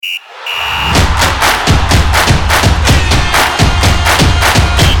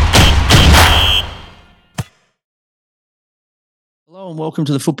And welcome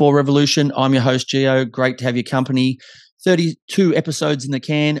to the Football Revolution. I'm your host, Gio. Great to have your company. 32 episodes in the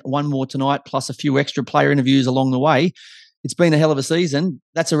can, one more tonight, plus a few extra player interviews along the way. It's been a hell of a season.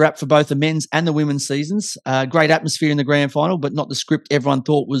 That's a wrap for both the men's and the women's seasons. Great atmosphere in the grand final, but not the script everyone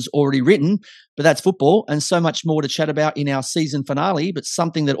thought was already written. But that's football, and so much more to chat about in our season finale, but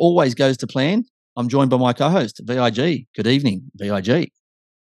something that always goes to plan. I'm joined by my co-host, VIG. Good evening, VIG.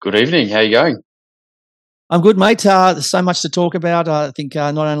 Good evening. How are you going? I'm good, mate. There's so much to talk about. I think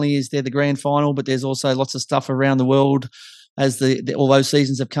not only is there the grand final, but there's also lots of stuff around the world as all those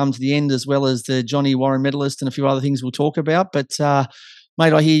seasons have come to the end, as well as the Johnny Warren medalist and a few other things we'll talk about. But,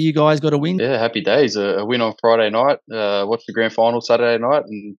 mate, I hear you guys got a win. Yeah, happy days. A win on Friday night. Watched the grand final Saturday night,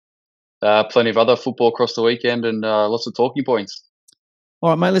 and plenty of other football across the weekend, and lots of talking points.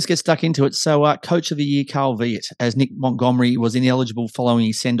 All right, mate, let's get stuck into it. So, Coach of the Year, Carl Viet, as Nick Montgomery was ineligible following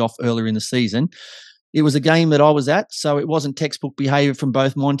his send-off earlier in the season. It was a game that I was at, so it wasn't textbook behaviour from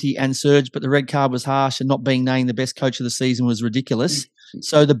both Monty and Serge, but the red card was harsh, and not being named the best coach of the season was ridiculous.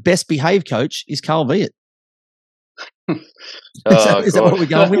 So the best behaved coach is Carl Viet. Is that what we're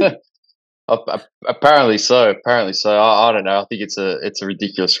going with? Apparently so. I don't know. I think it's a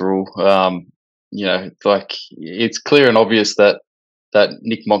ridiculous rule. It's clear and obvious that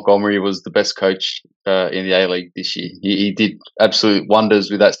Nick Montgomery was the best coach in the A-League this year. He did absolute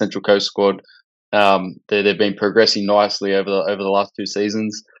wonders with that Central Coast squad. They've been progressing nicely over the last two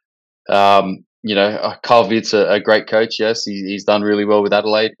seasons. Carl Viet's a great coach. Yes, he's done really well with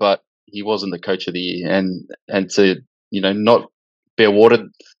Adelaide, but he wasn't the coach of the year. And to not be awarded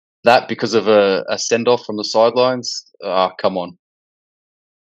that because of a send off from the sidelines. Come on.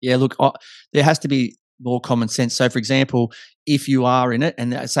 Yeah, look, there has to be more common sense. So, for example, if you are in it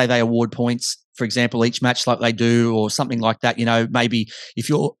and say they award points, for example, each match like they do, or something like that, maybe if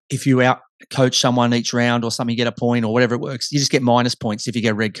you out coach someone each round or something, you get a point or whatever it works. You just get minus points if you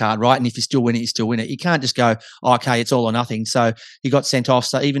get a red card, right? And if you still win it, you still win it. You can't just go, okay, it's all or nothing. So he got sent off.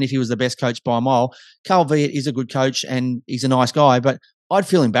 So even if he was the best coach by a mile, Carl Viet is a good coach and he's a nice guy, but I'd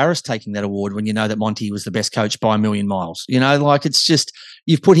feel embarrassed taking that award when you know that Monty was the best coach by a million miles. It's just,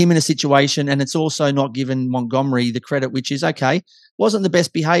 you've put him in a situation, and it's also not given Montgomery the credit, which is okay. Wasn't the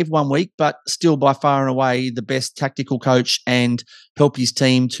best behaved one week, but still by far and away the best tactical coach and help his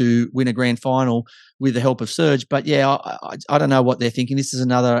team to win a grand final with the help of Serge. But yeah, I don't know what they're thinking. This is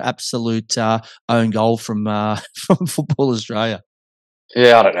another absolute own goal from Football Australia.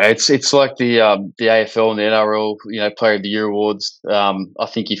 Yeah, I don't know. It's like the AFL and the NRL, Player of the Year awards. I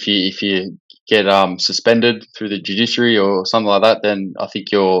think if you get suspended through the judiciary or something like that, then I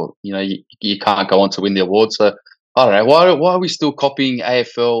think you can't go on to win the award. So I don't know, why are we still copying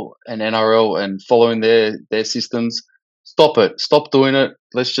AFL and NRL and following their systems? Stop it. Stop doing it.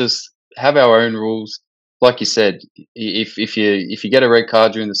 Let's just have our own rules. Like you said, if you get a red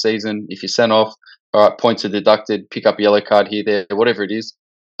card during the season, if you're sent off, all right, points are deducted, pick up a yellow card here, there, whatever it is.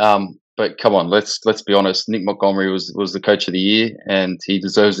 But come on, let's be honest. Nick Montgomery was the coach of the year, and he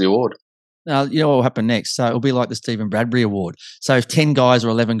deserves the award. Now, you know what will happen next? So it'll be like the Stephen Bradbury Award. So if 10 guys or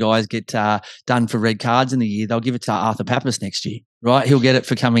 11 guys get done for red cards in the year, they'll give it to Arthur Pappas next year, right? He'll get it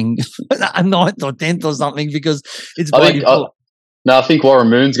for coming 9th or 10th or something because it's I think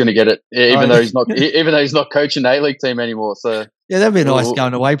Warren Moon's going to get it, even though he's not coaching the A-League team anymore. So yeah, that'd be a nice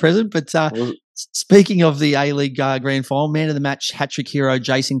going away present. But speaking of the A-League grand final, man of the match, hat-trick hero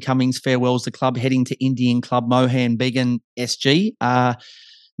Jason Cummings farewells the club, heading to Indian club Mohan Began SG.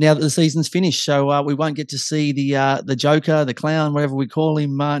 Now that the season's finished, so we won't get to see the Joker, the clown, whatever we call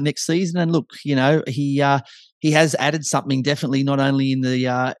him, next season. And look, he has added something definitely, not only in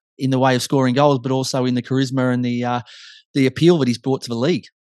the way of scoring goals, but also in the charisma and the appeal that he's brought to the league.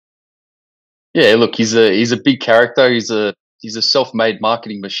 Yeah, look, he's a big character. He's a self-made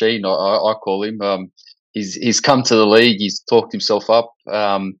marketing machine. I call him. He's come to the league. He's talked himself up.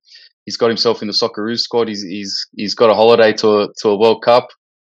 He's got himself in the Socceroos squad. He's got a holiday to a World Cup.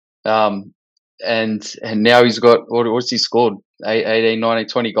 And now he's got what's he scored? 18, 19,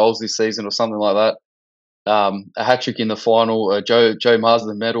 20 goals this season or something like that. A hat trick in the final. Joe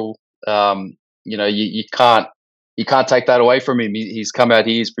Marsden medal. You can't take that away from him. He's come out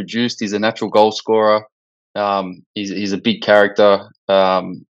here. He's produced. He's a natural goal scorer. He's a big character.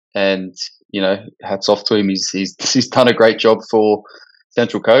 And hats off to him. He's done a great job for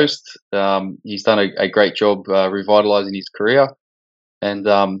Central Coast. He's done a great job revitalising his career. And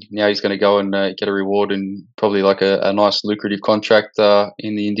now he's going to go and get a reward and probably like a nice lucrative contract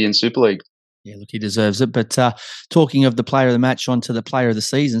in the Indian Super League. Yeah, look, he deserves it. But talking of the player of the match, on to the player of the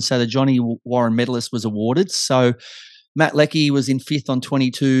season. So the Johnny Warren medalist was awarded. So Matt Leckie was in fifth on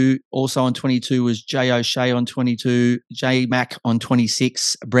 22. Also on 22 was Jay O'Shea on 22, Jay Mack on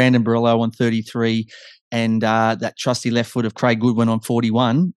 26, Brandon Barillo on 33, and that trusty left foot of Craig Goodwin on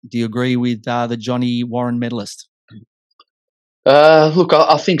 41. Do you agree with the Johnny Warren medalist? Look,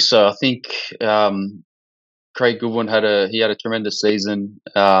 I think so. I think Craig Goodwin had a tremendous season.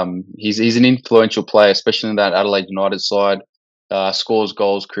 He's an influential player, especially in that Adelaide United side. Scores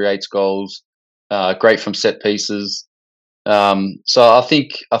goals, creates goals. Great from set pieces. So I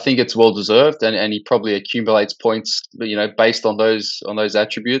think it's well deserved, and he probably accumulates points, based on those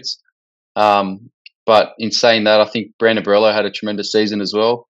attributes. But in saying that, I think Brandon Barillo had a tremendous season as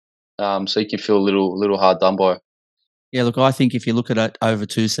well. So he can feel a little hard done by. Yeah, look, I think if you look at it over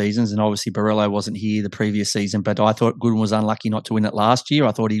 2 seasons, and obviously Barillo wasn't here the previous season, but I thought Goodwin was unlucky not to win it last year.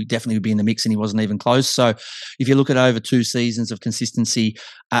 I thought he definitely would be in the mix, and he wasn't even close. So if you look at over 2 seasons of consistency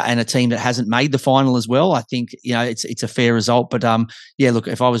and a team that hasn't made the final as well, I think it's a fair result. But yeah, look,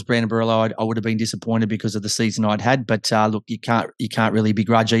 if I was Brandon Barillo, I would have been disappointed because of the season I'd had. But look, you can't really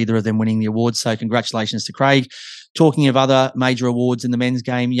begrudge either of them winning the awards. So congratulations to Craig. Talking of other major awards in the men's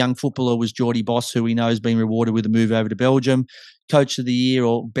game, young footballer was Geordie Boss, who we know has been rewarded with a move over to Belgium. Coach of the year,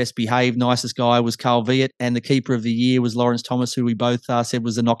 or best behaved, nicest guy, was Carl Viet, and the keeper of the year was Lawrence Thomas, who we both said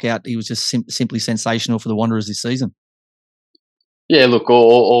was a knockout. He was just simply sensational for the Wanderers this season. Yeah, look,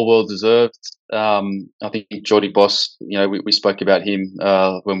 all well deserved. I think Geordie Boss, we spoke about him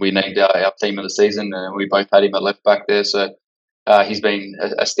when we named our team of the season, and we both had him at left back there. So he's been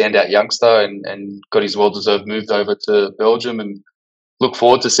a standout youngster and got his well-deserved move over to Belgium, and look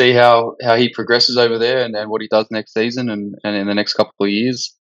forward to see how he progresses over there and what he does next season and in the next couple of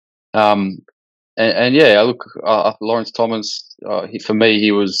years. And yeah, look, Lawrence Thomas, for me,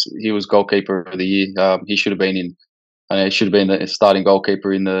 he was goalkeeper of the year. He should have been in. He should have been the starting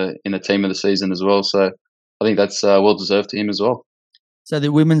goalkeeper in the team of the season as well. So I think that's well deserved to him as well. So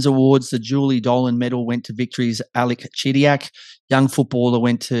the women's awards, the Julie Dolan medal went to Victory's Alec Chidiac. Young footballer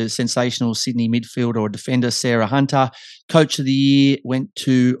went to sensational Sydney midfielder or defender Sarah Hunter. Coach of the year went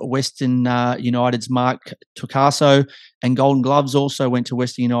to Western United's Mark Tucaso. And Golden Gloves also went to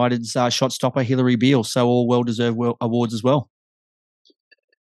Western United's shot stopper Hilary Beale. So all well-deserved awards as well.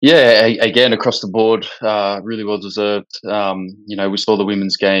 Yeah, again, across the board, really well deserved. We saw the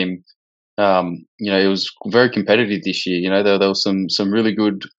women's game. It was very competitive this year. There was some really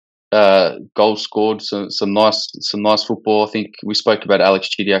good goals scored, some nice football. I think we spoke about Alex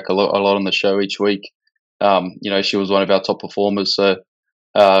Chidiac a lot on the show each week. She was one of our top performers, so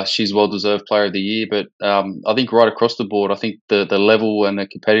she's well deserved player of the year. But I think right across the board, I think the level and the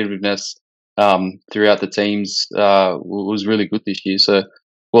competitiveness throughout the teams was really good this year. So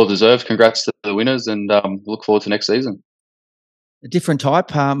well deserved. Congrats to the winners, and look forward to next season. A different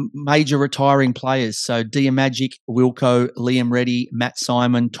type, major retiring players. So Dia Magic, Wilco, Liam Reddy, Matt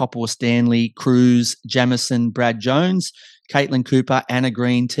Simon, Topor Stanley, Cruz, Jamison, Brad Jones, Caitlin Cooper, Anna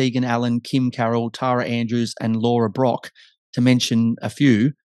Green, Tegan Allen, Kim Carroll, Tara Andrews, and Laura Brock, to mention a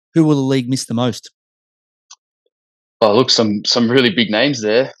few. Who will the league miss the most? Oh, look, some really big names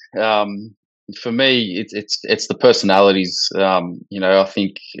there. For me, it's the personalities. I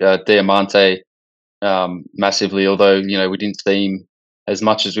think Diamante massively, although we didn't see him as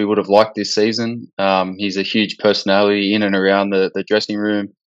much as we would have liked this season. He's a huge personality in and around the dressing room,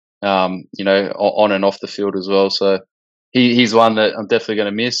 on and off the field as well. So he's one that I'm definitely going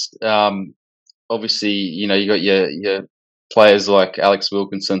to miss. Obviously, you got your players like Alex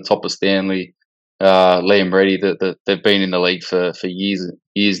Wilkinson, Topper Stanley, Liam Reddy, that they've been in the league for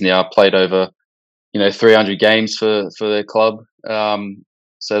years now, played over 300 games for their club.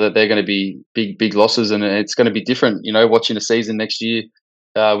 So that they're going to be big losses, and it's going to be different, watching a season next year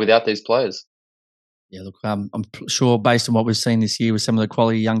without these players. Yeah, look, I'm sure based on what we've seen this year with some of the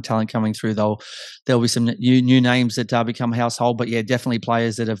quality young talent coming through, there'll be some new names that become household. But yeah, definitely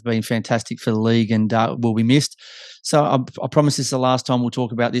players that have been fantastic for the league and will be missed. So I promise this is the last time we'll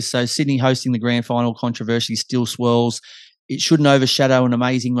talk about this. So Sydney hosting the grand final controversy still swirls. It shouldn't overshadow an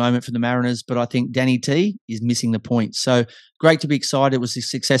amazing moment for the Mariners, but I think Danny T is missing the point. So great to be excited. It was a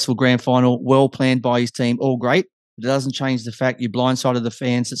successful grand final, well planned by his team, all great. But it doesn't change the fact you blindsided the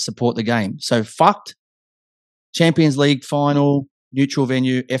fans that support the game. So fucked. Champions League final, neutral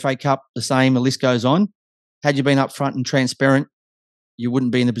venue, FA Cup, the same, the list goes on. Had you been upfront and transparent, you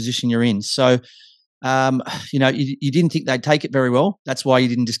wouldn't be in the position you're in. So, you didn't think they'd take it very well. That's why you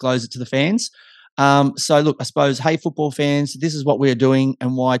didn't disclose it to the fans. So look, I suppose, hey, football fans, this is what we're doing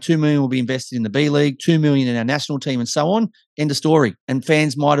and why $2 million will be invested in the B League, $2 million in our national team and so on. End of story. And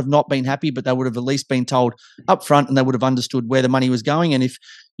fans might have not been happy, but they would have at least been told up front and they would have understood where the money was going. And if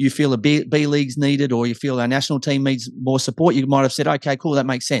you feel a B League's needed, or you feel our national team needs more support, you might have said, okay, cool, that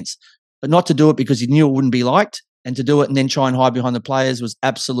makes sense. But not to do it because you knew it wouldn't be liked, and to do it and then try and hide behind the players was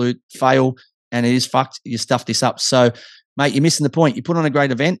absolute fail, and it is fucked. You stuffed this up. So, mate, you're missing the point. You put on a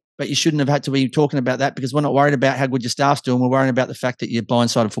great event, but you shouldn't have had to be talking about that, because we're not worried about how good your staff's doing. We're worrying about the fact that you're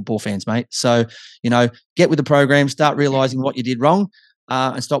blindsided football fans, mate. So, get with the program, start realising what you did wrong,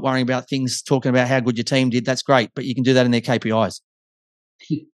 and stop worrying about things, talking about how good your team did. That's great, but you can do that in their KPIs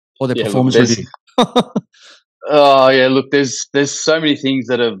or their performance review. Oh yeah, look, there's so many things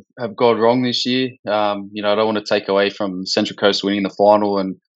that have gone wrong this year. I don't want to take away from Central Coast winning the final,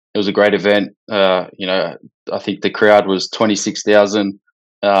 and it was a great event. I think the crowd was 26,000.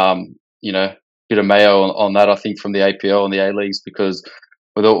 Bit of mayo on that, I think, from the APL and the A Leagues, because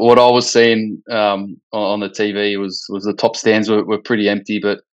what I was seeing on the TV was the top stands were pretty empty.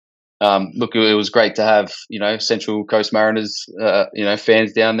 But look, it was great to have Central Coast Mariners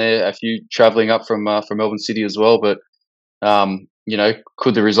fans down there, a few travelling up from Melbourne City as well. But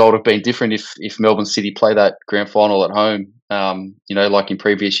could the result have been different if Melbourne City play that grand final at home? Like in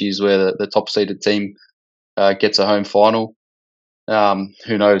previous years where the top seeded team gets a home final.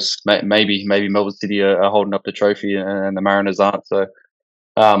 Who knows? Maybe Melbourne City are holding up the trophy and the Mariners aren't. So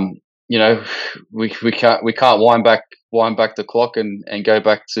we can't wind back the clock and go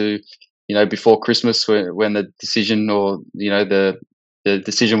back to before Christmas when the decision the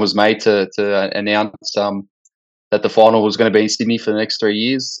decision was made to announce that the final was going to be in Sydney for the next 3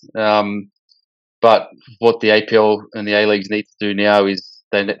 years. But what the APL and the A Leagues need to do now is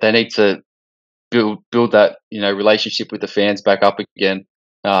they need to build that relationship with the fans back up again,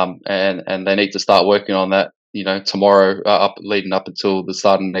 and they need to start working on that tomorrow, leading up until the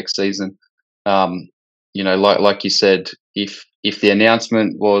start of next season. Like you said, if the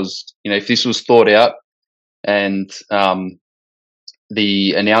announcement was if this was thought out and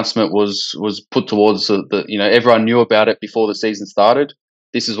the announcement was put towards the everyone knew about it before the season started.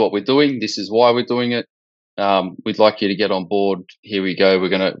 This is what we're doing. This is why we're doing it. We'd like you to get on board. Here we go. We're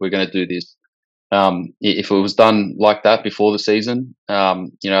gonna do this. If it was done like that before the season,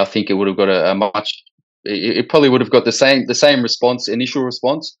 I think it would have got a much. It probably would have got the same initial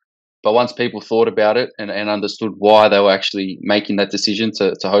response. But once people thought about it and understood why they were actually making that decision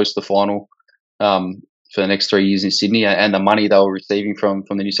to host the final for the next 3 years in Sydney, and the money they were receiving from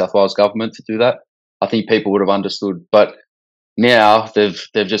the New South Wales government to do that, I think people would have understood. But now they've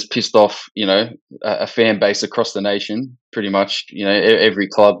just pissed off, a fan base across the nation. Pretty much, every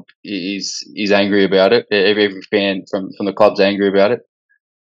club is angry about it. Every fan from the club's angry about it.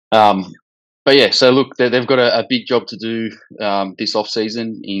 But yeah, so look, they've got a big job to do this off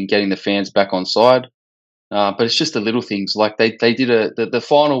season in getting the fans back on side. But it's just the little things, like they did the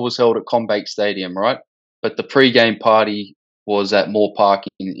final was held at Combank Stadium, right? But the pre-game party was at Moore Park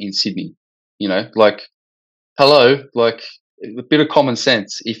in Sydney. Hello, like a bit of common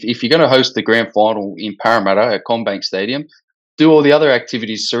sense. If you're going to host the grand final in Parramatta at Combank Stadium, do all the other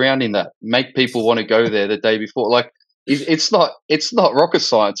activities surrounding that. Make people want to go there the day before. Like it's not rocket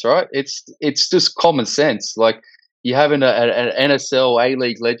science, right? It's just common sense. Like you're having an NSL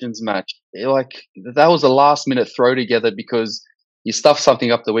A-League Legends match. Like that was a last minute throw together because you stuffed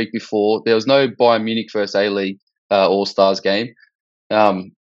something up the week before. There was no Bayern Munich versus A-League All Stars game.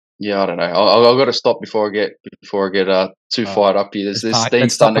 Yeah, I don't know. I've got to stop before I get too fired up here. There's steam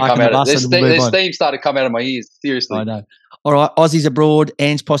starting to come out. There's steam starting to come out of my ears. Seriously. I know. All right, Aussies abroad.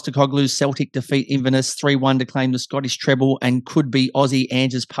 Ange Postecoglou's Celtic defeat Inverness 3-1 to claim the Scottish treble, and could be Aussie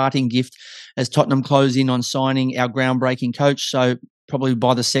Ange's parting gift as Tottenham close in on signing our groundbreaking coach. So probably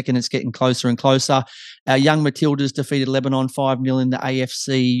by the second, it's getting closer and closer. Our young Matildas defeated Lebanon 5-0 in the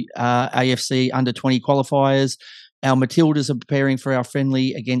AFC under-20 qualifiers. Our Matildas are preparing for our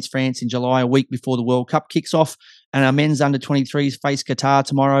friendly against France in July, a week before the World Cup kicks off. And our men's under-23s face Qatar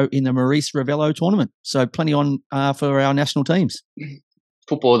tomorrow in the Maurice Ravello tournament. So plenty on for our national teams.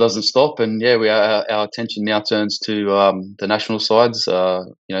 Football doesn't stop. And yeah, our attention now turns to the national sides,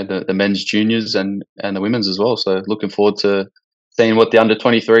 the men's juniors and the women's as well. So looking forward to seeing what the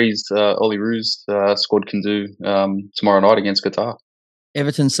under-23s, Ollie Roos squad can do tomorrow night against Qatar.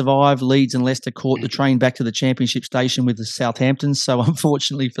 Everton survived. Leeds and Leicester caught the train back to the championship station with the Southamptons. So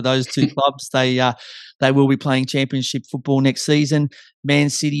unfortunately for those two clubs, they will be playing championship football next season. Man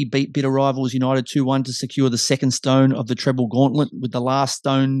City beat bitter rivals United 2-1 to secure the second stone of the treble gauntlet, with the last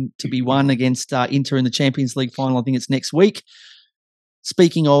stone to be won against Inter in the Champions League final. I think it's next week.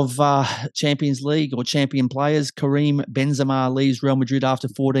 Speaking of Champions League or champion players, Karim Benzema leaves Real Madrid after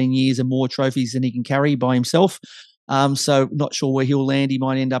 14 years and more trophies than he can carry by himself. So not sure where he'll land. He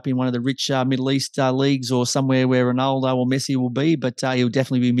might end up in one of the rich Middle East leagues or somewhere where Ronaldo or Messi will be, but he'll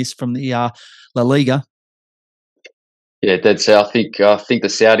definitely be missed from the La Liga. Yeah, dead set. I think the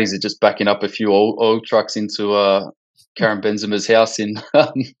Saudis are just backing up a few oil trucks into Karim Benzema's house in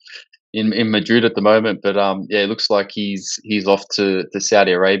in Madrid at the moment. But yeah, it looks like he's off to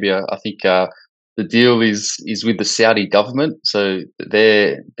Saudi Arabia. I think the deal is with the Saudi government, so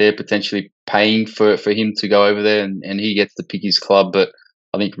they're potentially paying for him to go over there, and he gets to pick his club. But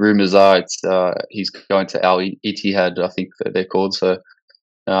I think rumors are he's going to Al Ittihad, I think that they're called. So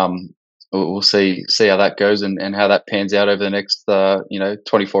um, we'll see how that goes and how that pans out over the next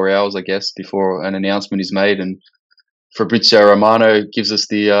 24 hours, I guess, before an announcement is made. And Fabrizio Romano gives us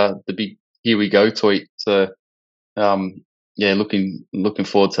the big "here we go" tweet. So um, yeah, looking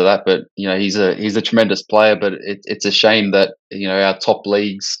forward to that. But he's a tremendous player. But it's a shame that our top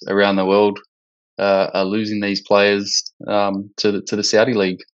leagues around the world are losing these players to the Saudi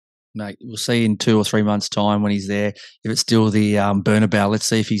league. Mate, we'll see in 2 or 3 months' time when he's there if it's still the Bernabeu. Let's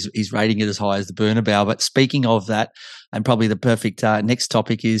see if he's rating it as high as the Bernabeu. But speaking of that, and probably the perfect next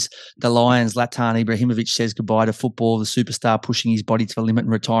topic is the Lions. Zlatan Ibrahimovic says goodbye to football, the superstar pushing his body to the limit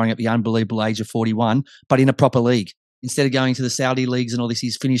and retiring at the unbelievable age of 41, but in a proper league. Instead of going to the Saudi leagues and all this,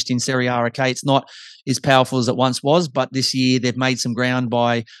 he's finished in Serie A. Okay, it's not as powerful as it once was, but this year they've made some ground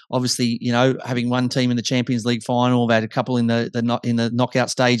by obviously, having one team in the Champions League final. They've had a couple in the knockout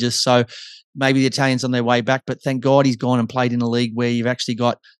stages. So maybe the Italians on their way back, but thank God he's gone and played in a league where you've actually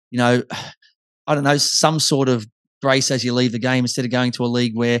got, I don't know, some sort of grace as you leave the game instead of going to a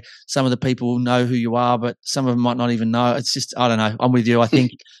league where some of the people know who you are, but some of them might not even know. It's just, I don't know. I'm with you. I think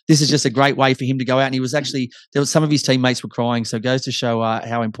this is just a great way for him to go out. And he was actually, some of his teammates were crying. So it goes to show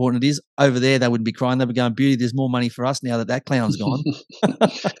how important it is. Over there, they wouldn't be crying. They'd be going, beauty, there's more money for us now that clown's gone.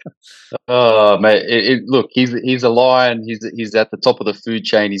 Oh mate, look, he's a lion. He's at the top of the food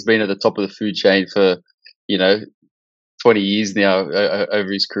chain. He's been at the top of the food chain for 20 years now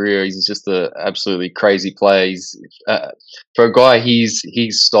over his career. He's just an absolutely crazy player. He's for a guy his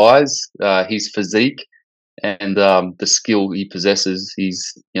size, his physique, and the skill he possesses.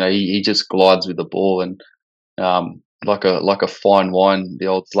 He just glides with the ball, and like a fine wine, the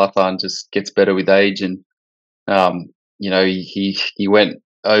old Zlatan just gets better with age. And he went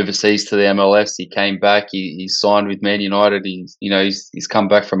overseas to the MLS. He came back. He signed with Man United. He's come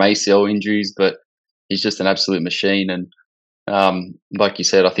back from ACL injuries, but he's just an absolute machine. And like you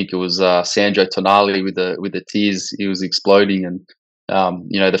said, I think it was Sandro Tonali with the tears. He was exploding, and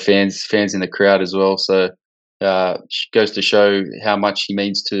the fans in the crowd as well. So goes to show how much he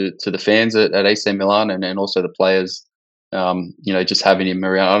means to the fans at AC Milan and also the players. Just having him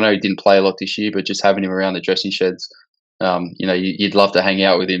around. I know he didn't play a lot this year, but just having him around the dressing sheds, you'd love to hang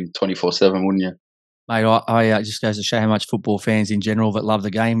out with him 24/7, wouldn't you? Mate, I just goes to show how much football fans in general that love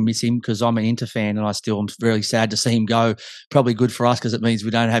the game miss him, because I'm an Inter fan and I'm really sad to see him go. Probably good for us because it means we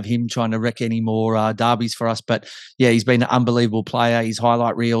don't have him trying to wreck any more derbies for us. But yeah, he's been an unbelievable player. His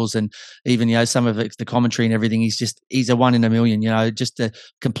highlight reels and even some of the commentary and everything. He's a one in a million. Just a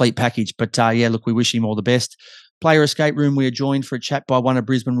complete package. But yeah, look, we wish him all the best. Player escape room. We are joined for a chat by one of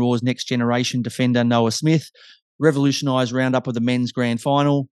Brisbane Roar's next generation defender, Noah Smith. Revolutionised roundup of the men's grand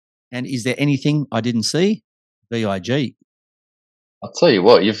final. And is there anything I didn't see? VIG. I'll tell you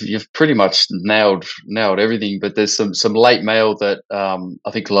what, you've pretty much nailed everything. But there's some late mail that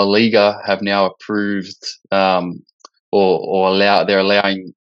I think La Liga have now approved, they're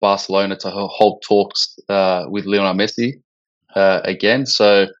allowing Barcelona to hold talks with Lionel Messi again.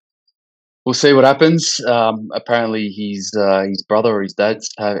 So we'll see what happens. Apparently, his brother or his dad's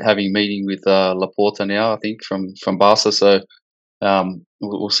having a meeting with Laporta now, I think, from Barca. So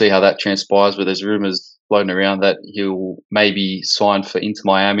we'll see how that transpires. But there's rumours floating around that he'll maybe sign for Inter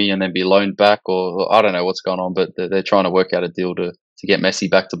Miami and then be loaned back, or I don't know what's going on. But they're trying to work out a deal to get Messi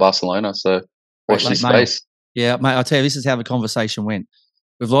back to Barcelona. So watch this space. Yeah, mate, I'll tell you, this is how the conversation went.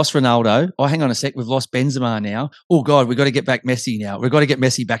 We've lost Ronaldo. Oh, hang on a sec. We've lost Benzema now. Oh God, we've got to get back Messi now. We've got to get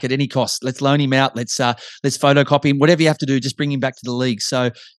Messi back at any cost. Let's loan him out. Let's photocopy him. Whatever you have to do, just bring him back to the league.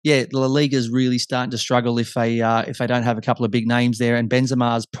 So yeah, La Liga is really starting to struggle if they don't have a couple of big names there. And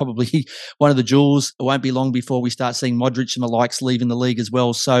Benzema is probably one of the jewels. It won't be long before we start seeing Modric and the likes leaving the league as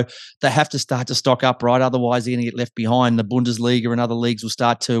well. So they have to start to stock up, right? Otherwise, they're going to get left behind. The Bundesliga and other leagues will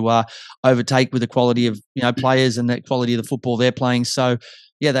start to overtake with the quality of players and the quality of the football they're playing. So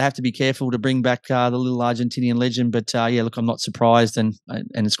yeah, they have to be careful to bring back the little Argentinian legend. But yeah, look, I'm not surprised, and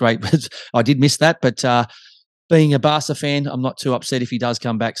it's great. I did miss that, but being a Barca fan, I'm not too upset if he does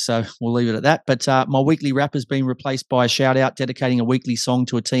come back. So we'll leave it at that. But my weekly wrap has been replaced by a shout out dedicating a weekly song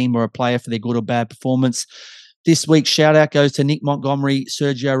to a team or a player for their good or bad performance. This week's shout-out goes to Nick Montgomery,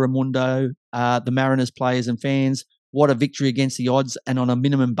 Sergio Raimundo, the Mariners players and fans. What a victory against the odds and on a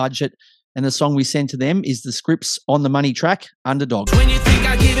minimum budget. And the song we send to them is the Scripps On the Money track, Underdog. When you think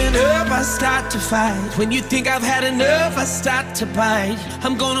I've given up, I start to fight. When you think I've had enough, I start to bite.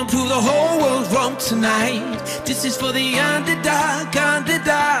 I'm gonna prove the whole world wrong tonight. This is for the underdog,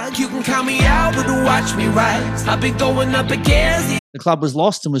 underdog. You can count me out, but watch me rise. I've been going up against the club was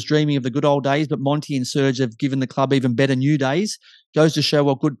lost and was dreaming of the good old days, but Monty and Serge have given the club even better new days. Goes to show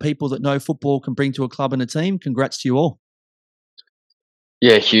what good people that know football can bring to a club and a team. Congrats to you all.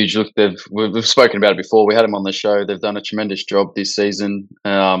 Yeah, huge. Look, we've spoken about it before. We had them on the show. They've done a tremendous job this season,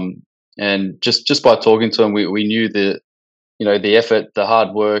 and just by talking to them, we knew the effort, the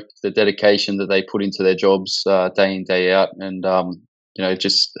hard work, the dedication that they put into their jobs day in, day out, and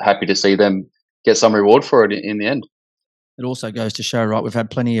just happy to see them get some reward for it in the end. It also goes to show, right, we've had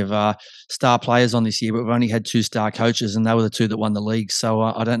plenty of star players on this year, but we've only had 2 star coaches, and they were the 2 that won the league. So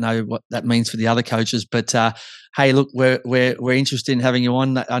I don't know what that means for the other coaches, but hey, look, we're interested in having you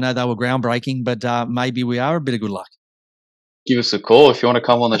on. I know they were groundbreaking, but maybe we are a bit of good luck. Give us a call if you want to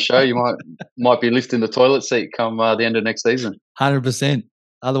come on the show. You might be lifting the toilet seat come the end of next season. 100%.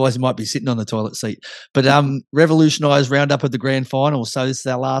 Otherwise, you might be sitting on the toilet seat. But revolutionised roundup of the grand final. So this is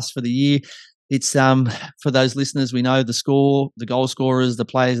our last for the year. It's for those listeners, we know the score, the goal scorers, the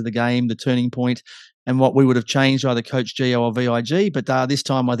players of the game, the turning point, and what we would have changed either Coach Gio or VIG. But this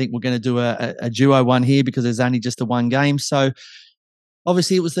time I think we're going to do a duo one here because there's only just the one game. So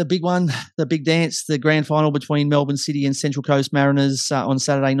obviously it was the big one, the big dance, the grand final between Melbourne City and Central Coast Mariners on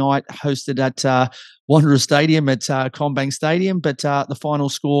Saturday night, hosted at Wanderers Stadium at CommBank Stadium. But the final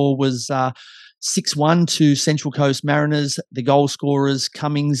score was 6-1 to Central Coast Mariners. The goal scorers,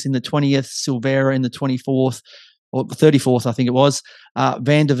 Cummings in the 20th, Silvera in the 24th, or 34th, I think it was.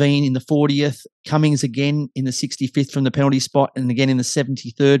 Van der Veen in the 40th, Cummings again in the 65th from the penalty spot, and again in the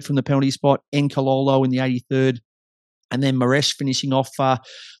 73rd from the penalty spot, Nkololo in the 83rd, and then Maresh finishing off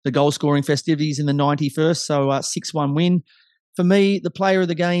the goal-scoring festivities in the 91st. So 6-1 win. For me, the player of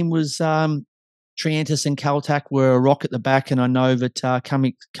the game was Triantis and Kaltak were a rock at the back, and I know that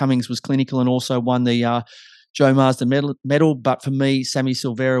Cummings was clinical and also won the Joe Marsden medal. But for me, Sammy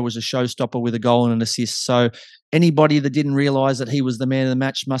Silvera was a showstopper with a goal and an assist. So anybody that didn't realise that he was the man of the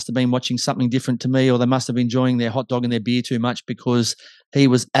match must have been watching something different to me, or they must have been enjoying their hot dog and their beer too much, because he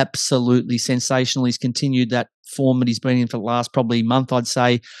was absolutely sensational. He's continued that form that he's been in for the last probably month, I'd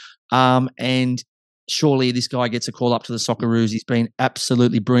say. And surely this guy gets a call up to the Socceroos. He's been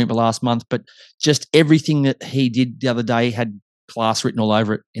absolutely brilliant the last month, but just everything that he did the other day had class written all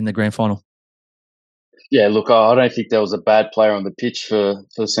over it in the grand final. Yeah, look, I don't think there was a bad player on the pitch for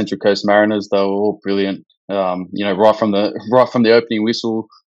the Central Coast Mariners. They were all brilliant. Right from the opening whistle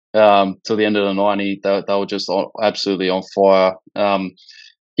till the end of the 90, they were just absolutely on fire.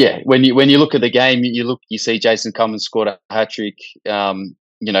 When you look at the game, you see Jason Cummins scored a hat trick.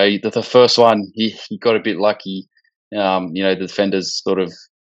 The first one, he got a bit lucky. The defender's sort of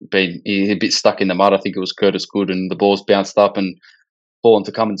been a bit stuck in the mud. I think it was Curtis Good, and the ball's bounced up and fallen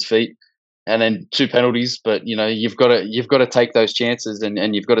to Cummins' feet. And then 2 penalties, but you've got to take those chances,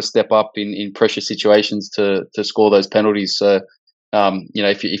 and you've got to step up in pressure situations to score those penalties. So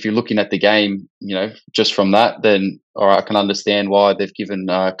if you're looking at the game, just from that, then all right, I can understand why they've given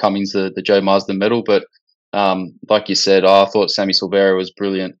Cummings the Joe Marsden medal. But like you said, I thought Sammy Silvera was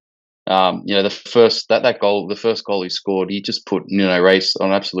brilliant. The first goal he scored, he just put Nuno Reis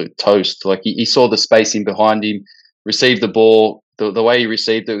on absolute toast. Like he saw the spacing behind him, received the ball, the way he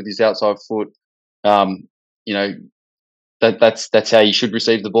received it with his outside foot. That's how you should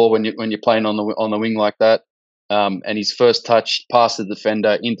receive the ball when you're playing on the wing like that. And his first touch past the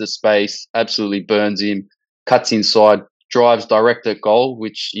defender into space, absolutely burns him, cuts inside, drives direct at goal,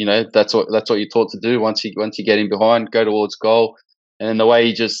 which that's what you're taught to do once you get in behind, go towards goal. And then the way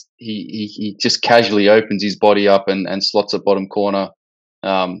he just casually opens his body up and slots at bottom corner.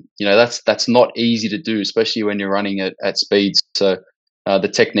 That's not easy to do, especially when you're running at speeds. So the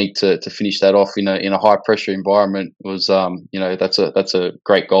technique to finish that off in a high pressure environment was that's a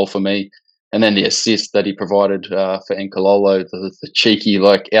great goal for me. And then the assist that he provided for Nkololo, the cheeky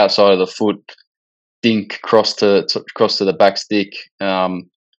outside of the foot dink cross to the back stick.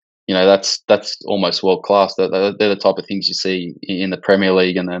 That's almost world class. They're the type of things you see in the Premier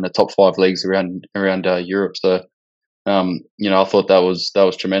League and the top 5 leagues around Europe. So I thought that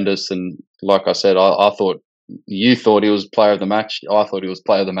was tremendous. And like I said, I thought you thought he was player of the match. I thought he was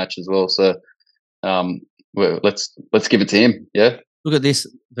player of the match as well. So let's give it to him. Yeah. Look at this,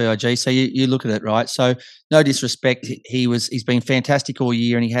 VIG. So you look at it, right? So no disrespect, he's been fantastic all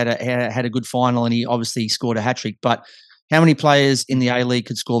year, and he had a good final, and he obviously scored a hat trick. But how many players in the A League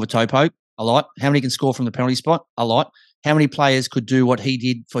could score the toe poke? A lot. How many can score from the penalty spot? A lot. How many players could do what he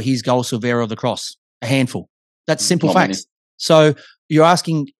did for his goal, Silvera of the cross? A handful. That's simple Not facts. many. So you're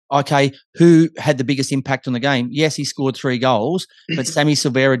asking, okay, who had the biggest impact on the game? Yes, he scored 3 goals, but Sammy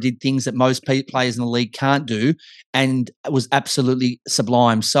Silvera did things that most players in the league can't do, and was absolutely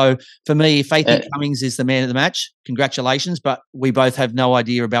sublime. So for me, if they think Cummings is the man of the match, congratulations, but we both have no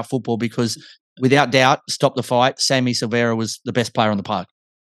idea about football, because without doubt, stop the fight, Sammy Silvera was the best player on the park.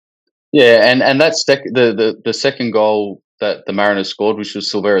 Yeah, and that's the second goal that the Mariners scored, which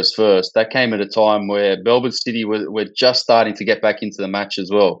was Silvera's first, that came at a time where Melbourne City were just starting to get back into the match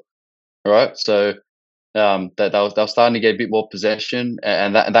as well, right? So that they were starting to get a bit more possession,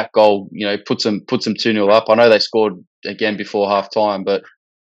 and that goal, puts them 2-0 up. I know they scored again before half time, but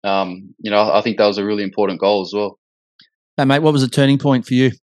I think that was a really important goal as well. Hey, mate, what was the turning point for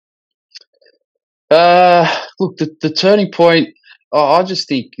you? Look, the turning point, I just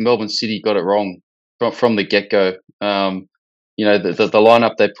think Melbourne City got it wrong from the get go. The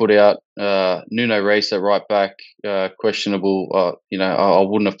lineup they put out, Nuno Reis at right back, questionable. I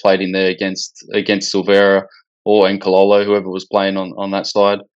wouldn't have played in there against Silvera or Nkololo, whoever was playing on that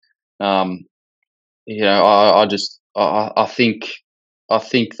side. I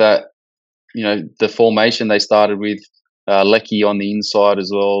think that the formation they started with, Lecky on the inside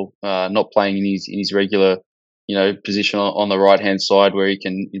as well, not playing in his regular position on the right hand side, where he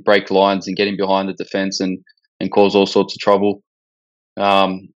can break lines and get in behind the defence and cause all sorts of trouble.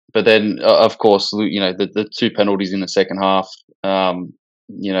 But then, of course, the 2 penalties in the second half, they're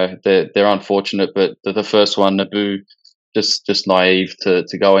unfortunate. But the first one, Naboo, just naive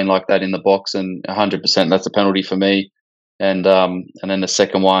to go in like that in the box, and 100% that's a penalty for me. And then the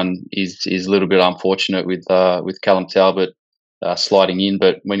second one is a little bit unfortunate with Callum Talbot sliding in.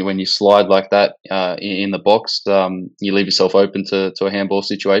 But when you slide like that in the box, you leave yourself open to a handball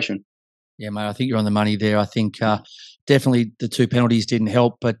situation. Yeah, mate, I think you're on the money there. I think definitely the 2 penalties didn't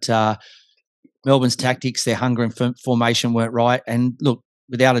help, but Melbourne's tactics, their hunger and formation weren't right. And look,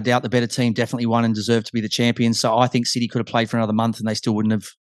 without a doubt, the better team definitely won and deserved to be the champions. So I think City could have played for another month and they still wouldn't have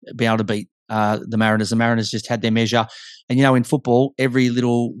been able to beat the Mariners. The Mariners just had their measure. And, in football, every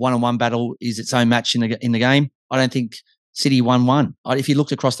little one-on-one battle is its own match in the game. I don't think City won one. If you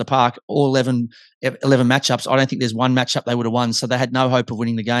looked across the park, all 11 matchups, I don't think there's one matchup they would have won. So they had no hope of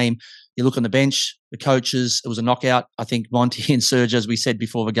winning the game. You look on the bench, the coaches, it was a knockout. I think Monty and Serge, as we said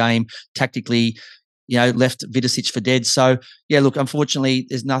before the game, tactically, left Vidicic for dead. So, yeah, look, unfortunately,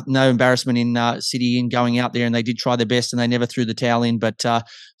 there's no embarrassment in City in going out there, and they did try their best and they never threw the towel in, but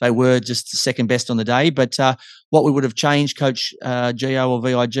they were just second best on the day. But what we would have changed, Coach Gio or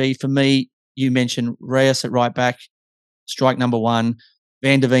VIG, for me, you mentioned Reyes at right back, strike number 1.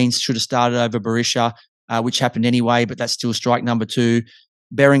 Van der Veen should have started over Berisha, which happened anyway, but that's still strike number 2.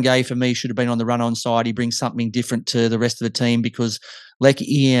 Berengay, for me, should have been on the run-on side. He brings something different to the rest of the team, because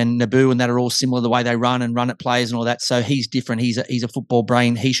Lecky and Naboo and that are all similar, the way they run at players and all that. So he's different. He's a football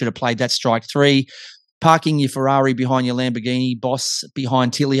brain. He should have played that strike 3. Parking your Ferrari behind your Lamborghini, Boss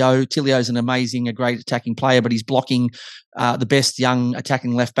behind Tilio. Tilio's a great attacking player, but he's blocking the best young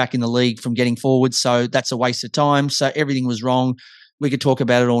attacking left back in the league from getting forward. So that's a waste of time. So everything was wrong. We could talk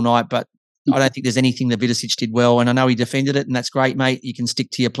about it all night, but I don't think there's anything that Vidicic did well, and I know he defended it, and that's great, mate. You can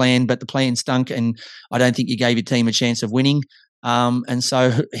stick to your plan, but the plan stunk, and I don't think you gave your team a chance of winning. And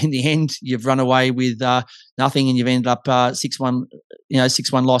so in the end, you've run away with nothing, and you've ended up 6-1,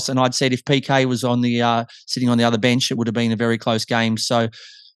 6-1 loss. And I'd said if PK was on the sitting on the other bench, it would have been a very close game. So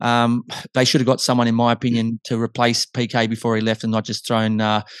they should have got someone, in my opinion, to replace PK before he left, and not just thrown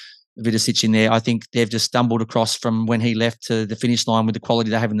Vidicic in there. I think they've just stumbled across from when he left to the finish line with the quality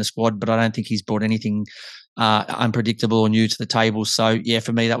they have in the squad, but I don't think he's brought anything unpredictable or new to the table. So, yeah,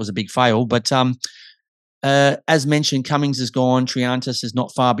 for me, that was a big fail. But as mentioned, Cummings is gone. Triantis is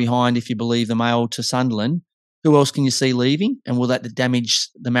not far behind, if you believe the mail, to Sunderland. Who else can you see leaving? And will that damage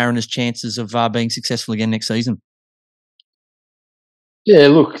the Mariners' chances of being successful again next season? Yeah,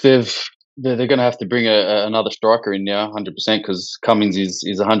 look, they're going to have to bring another striker in now, 100%, because Cummings is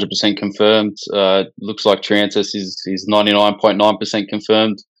 100% confirmed. Looks like Triantis is 99.9%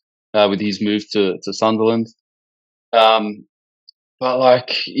 confirmed with his move to Sunderland. But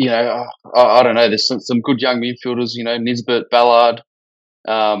I don't know. There's some good young midfielders. Nisbet, Ballard.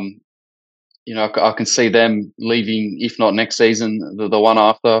 I can see them leaving, if not next season, the one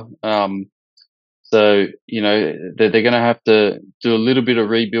after. So they're going to have to do a little bit of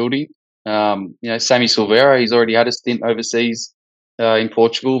rebuilding. Sammy Silvera, he's already had a stint overseas in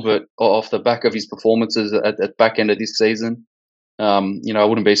Portugal, but off the back of his performances at back end of this season, I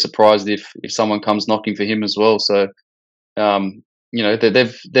wouldn't be surprised if someone comes knocking for him as well. So,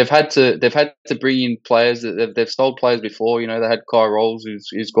 they've had to bring in players. They've sold players before. They had Kai Rolls,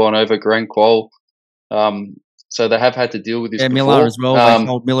 who's gone over, Grant Quoll. So they have had to deal with this. Yeah, before. Miller as well. They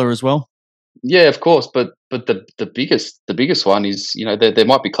sold Miller as well. Yeah, of course, but the biggest one is there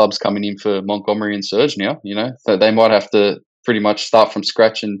might be clubs coming in for Montgomery and Serge now. So they might have to pretty much start from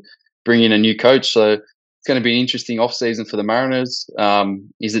scratch and bring in a new coach. So it's going to be an interesting off season for the Mariners.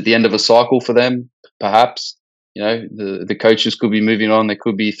 Is it the end of a cycle for them? Perhaps. The coaches could be moving on. There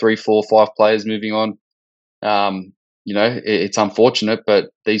could be 3, 4, 5 players moving on. It's unfortunate, but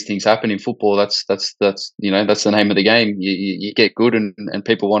these things happen in football. That's the name of the game. You get good, and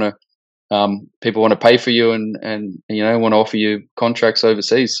people want to pay for you, and want to offer you contracts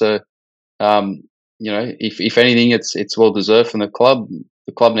overseas. So, if anything, it's well deserved from the club.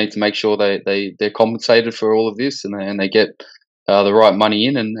 The club need to make sure they're compensated for all of this, and they get the right money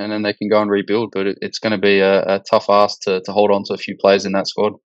in, and then they can go and rebuild. But it's going to be a tough ask to hold on to a few players in that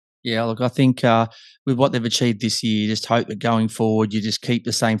squad. Yeah, look, I think with what they've achieved this year, you just hope that going forward, you just keep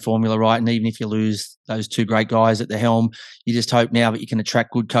the same formula, right? And even if you lose those 2 great guys at the helm, you just hope now that you can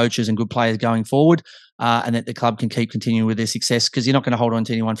attract good coaches and good players going forward, and that the club can keep continuing with their success, because you're not going to hold on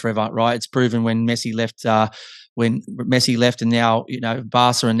to anyone forever, right? It's proven when Messi left, and now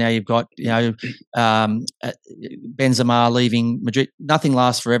Barca, and now you've got Benzema leaving Madrid. Nothing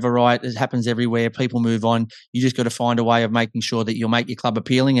lasts forever, right? It happens everywhere. People move on. You just got to find a way of making sure that you'll make your club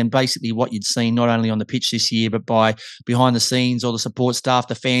appealing. And basically, what you'd seen not only on the pitch this year, but by behind the scenes, all the support staff,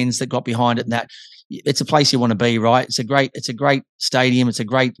 the fans that got behind it, and that. It's a place you want to be, right? It's a great stadium. It's a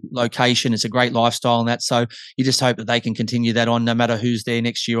great location. It's a great lifestyle, and that. So you just hope that they can continue that on, no matter who's there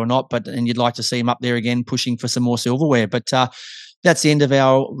next year or not. And you'd like to see them up there again, pushing for some more silverware. But that's the end of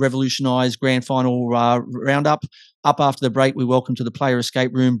our revolutionised grand final roundup. Up after the break, we welcome to the player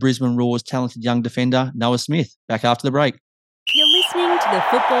escape room Brisbane Roar's talented young defender Noah Smith. Back after the break. You're listening to the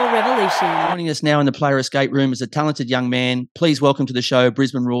Football Revolution. Joining us now in the player escape room is a talented young man. Please welcome to the show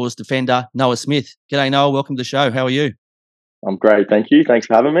Brisbane Roar's defender Noah Smith. G'day, Noah. Welcome to the show. How are you? I'm great, thank you. Thanks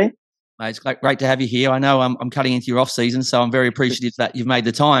for having me. Mate, it's great to have you here. I know I'm cutting into your off season, so I'm very appreciative that you've made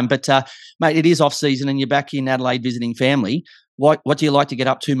the time. But mate, it is off season, and you're back in Adelaide visiting family. What do you like to get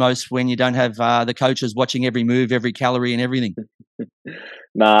up to most when you don't have the coaches watching every move, every calorie, and everything?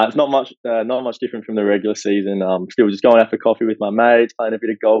 Nah, it's not much different from the regular season. Still just going out for coffee with my mates, playing a bit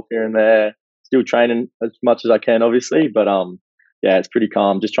of golf here and there. Still training as much as I can, obviously, but yeah, it's pretty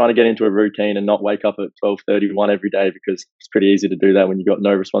calm. Just trying to get into a routine and not wake up at 12:31 every day, because it's pretty easy to do that when you've got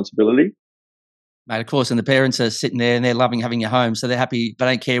no responsibility. Mate, of course, and the parents are sitting there and they're loving having you home, so they're happy. They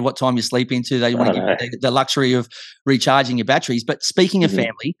don't care what time you sleep into. They want to give you the luxury of recharging your batteries. But speaking of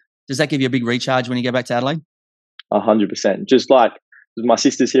family, does that give you a big recharge when you go back to Adelaide? 100%. Just like my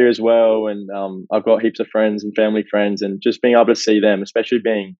sister's here as well, and I've got heaps of friends and family friends, and just being able to see them, especially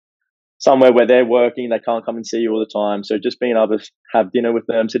being somewhere where they're working, they can't come and see you all the time. So just being able to have dinner with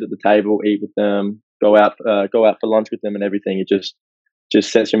them, sit at the table, eat with them, go out for lunch with them, and everything, it just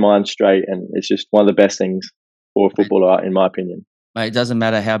sets your mind straight, and it's just one of the best things for a footballer, in my opinion. Mate, it doesn't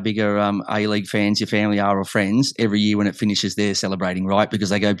matter how big A-League fans your family are or friends. Every year when it finishes, they're celebrating, right? Because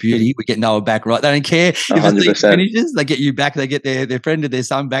they go, beauty, we get Noah back, right? They don't care if 100%. it finishes. They get you back. They get their friend or their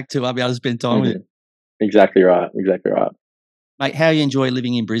son back to be able to spend time with you. Exactly right. Mate, how you enjoy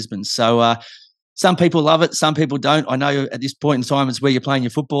living in Brisbane? So some people love it, some people don't. I know at this point in time it's where you're playing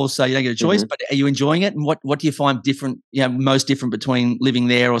your football, so you don't get a choice. But are you enjoying it? And what do you find different, most different between living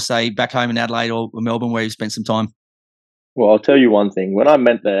there or say back home in Adelaide or Melbourne where you've spent some time? Well, I'll tell you one thing. When I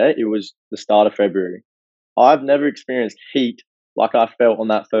went there, it was the start of February. I've never experienced heat like I felt on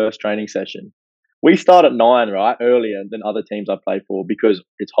that first training session. We start at 9, right, earlier than other teams I play for because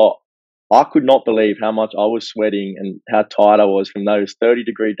it's hot. I could not believe how much I was sweating and how tired I was from those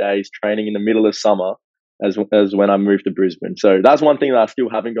 30-degree days training in the middle of summer as when I moved to Brisbane. So that's one thing that I still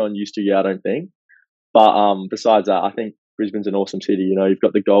haven't gotten used to yet, I don't think. But besides that, I think Brisbane's an awesome city. You've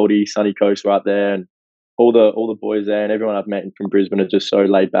got the Goldie, sunny coast right there, and all the boys there, and everyone I've met from Brisbane are just so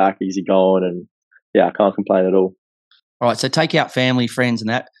laid back, easy going, and yeah, I can't complain at all. All right, so take out family, friends, and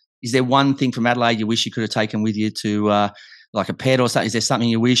that. Is there one thing from Adelaide you wish you could have taken with you to, like a pet or something? Is there something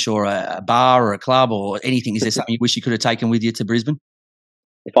you wish, or a bar or a club or anything? Is there something you wish you could have taken with you to Brisbane?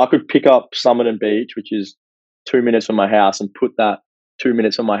 If I could pick up Summerton Beach, which is 2 minutes from my house, and put that 2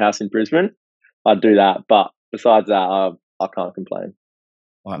 minutes from my house in Brisbane, I'd do that. But besides that, I can't complain.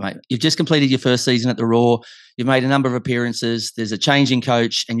 All right, mate. You've just completed your first season at the Roar. You've made a number of appearances. There's a change in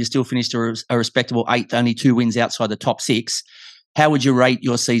coach, and you still finished a respectable 8th, only 2 wins outside the top 6. how would you rate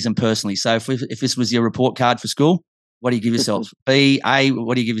your season personally? So if this was your report card for school, what do you give yourself? B, A,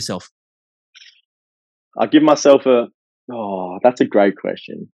 what do you give yourself? I give myself that's a great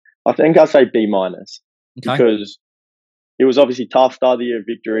question. I think I'll say B minus because it was obviously tough start of the year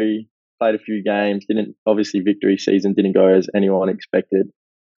victory, played a few games, victory season didn't go as anyone expected.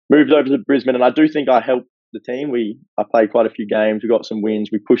 Moved over to Brisbane and I do think I helped the team. I played quite a few games, we got some wins,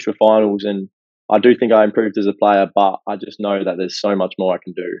 we pushed for finals and I do think I improved as a player, but I just know that there's so much more I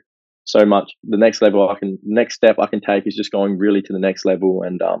can do. So much. The next step I can take is just going really to the next level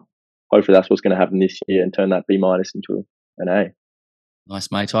and hopefully that's what's going to happen this year and turn that B minus into an A.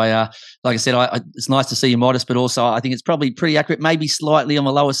 Nice, mate. Like I said, it's nice to see you modest, but also I think it's probably pretty accurate, maybe slightly on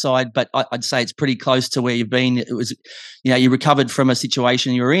the lower side, but I'd say it's pretty close to where you've been. It was, you recovered from a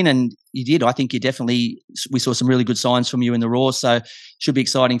situation you were in and you did. I think we saw some really good signs from you in the Raw, so it should be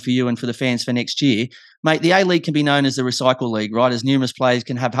exciting for you and for the fans for next year. Mate, the A-League can be known as the recycle league, right? As numerous players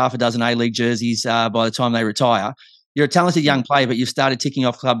can have half a dozen A-League jerseys by the time they retire. You're a talented young player, but you've started ticking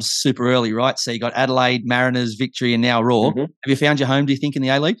off clubs super early, right? So you got Adelaide, Mariners, Victory, and now Raw. Mm-hmm. Have you found your home, do you think, in the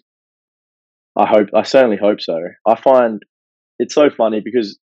A-League? I certainly hope so. I find it's so funny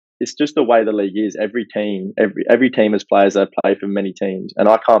because it's just the way the league is. Every team has players that play for many teams. And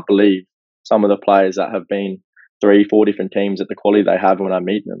I can't believe some of the players that have been 3-4 different teams at the quality they have when I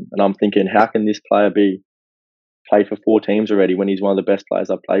meet them. And I'm thinking, how can this player play for 4 teams already when he's one of the best players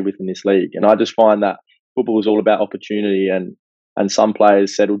I've played with in this league? And I just find that football is all about opportunity and some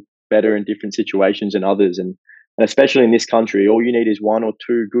players settle better in different situations than others. And especially in this country, all you need is 1 or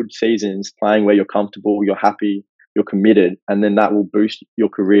 2 good seasons playing where you're comfortable, you're happy, you're committed, and then that will boost your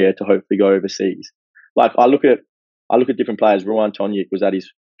career to hopefully go overseas. Like I look at different players. Ruan Tonjik was at his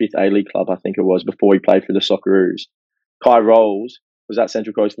 5th A-League club, I think it was, before he played for the Socceroos. Kai Rolls was at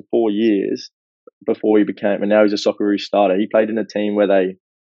Central Coast for 4 years before and now he's a Socceroos starter. He played in a team where they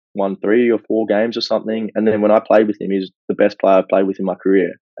won 3 or 4 games or something. And then when I played with him, he's the best player I've played with in my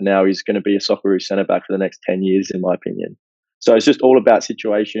career. And now he's going to be a Socceroos centre back for the next 10 years, in my opinion. So it's just all about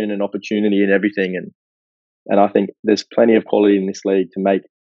situation and opportunity and everything. And I think there's plenty of quality in this league to make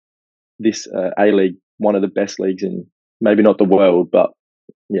this A-League one of the best leagues in, maybe not the world, but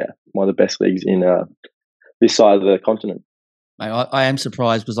yeah, one of the best leagues in this side of the continent. Mate, I am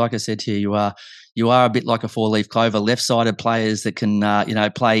surprised because, like I said to you, you are a bit like a 4-leaf clover. Left-sided players that can,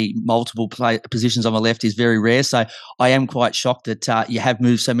 play multiple positions on the left is very rare. So I am quite shocked that you have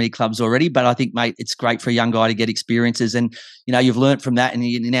moved so many clubs already. But I think, mate, it's great for a young guy to get experiences, and you've learnt from that, and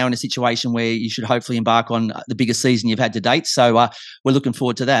you're now in a situation where you should hopefully embark on the biggest season you've had to date. So we're looking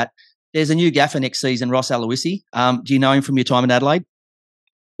forward to that. There's a new gaffer next season, Ross Aloisi. Do you know him from your time in Adelaide?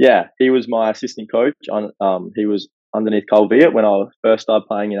 Yeah, he was my assistant coach. He was underneath Cole Viet when I first started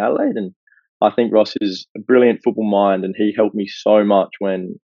playing in Adelaide, and I think Ross is a brilliant football mind, and he helped me so much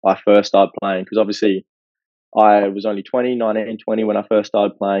when I first started playing, because obviously I was only 20 when I first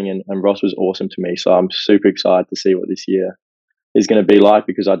started playing, and Ross was awesome to me. So I'm super excited to see what this year is going to be like,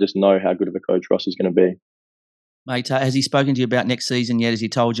 because I just know how good of a coach Ross is going to be. Mate, has he spoken to you about next season yet? Has he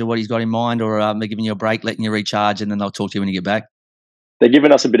told you what he's got in mind, or they're giving you a break, letting you recharge, and then they'll talk to you when you get back? They're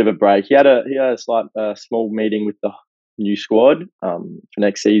giving us a bit of a break. He had a slight small meeting with the new squad for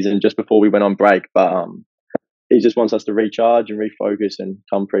next season just before we went on break, but he just wants us to recharge and refocus, and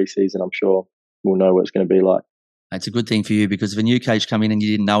come pre-season I'm sure we'll know what it's going to be like. It's a good thing for you, because if a new coach come in and you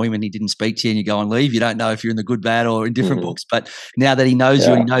didn't know him and he didn't speak to you and you go on leave, you don't know if you're in the good, bad, or in different books. But now that he knows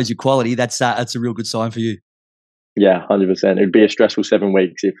you and he knows your quality, that's a real good sign for you. Yeah, 100%. It'd be a stressful 7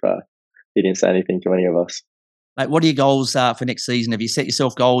 weeks if he didn't say anything to any of us. Mate, what are your goals for next season? Have you set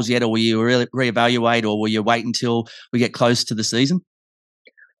yourself goals yet, or will you reevaluate, or will you wait until we get close to the season?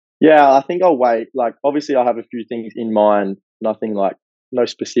 Yeah, I think I'll wait. Like, obviously I have a few things in mind, no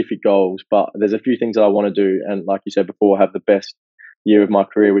specific goals, but there's a few things that I want to do. And like you said before, have the best year of my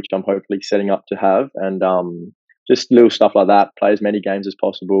career, which I'm hopefully setting up to have. And just little stuff like that, play as many games as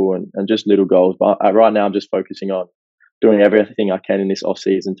possible, and just little goals. But right now I'm just focusing on doing everything I can in this off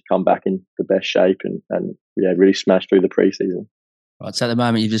season to come back in the best shape and really smash through the pre-season. Right, so at the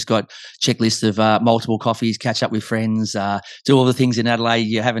moment you've just got checklist of multiple coffees, catch up with friends, do all the things in Adelaide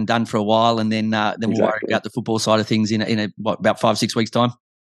you haven't done for a while, and then we'll worry about the football side of things in about 5-6 weeks time.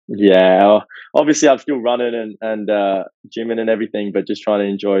 Yeah, obviously I'm still running and gymming and everything, but just trying to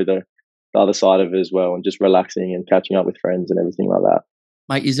enjoy the other side of it as well, and just relaxing and catching up with friends and everything like that.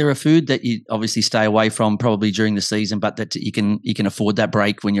 Mate, is there a food that you obviously stay away from probably during the season, but that you can afford that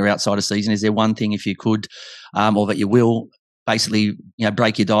break when you're outside of season? Is there one thing, if you could, or that you will basically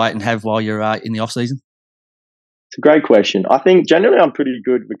break your diet and have while you're in the off season? It's a great question. I think generally I'm pretty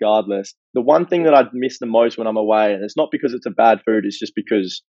good regardless. The one thing that I'd miss the most when I'm away, and it's not because it's a bad food, it's just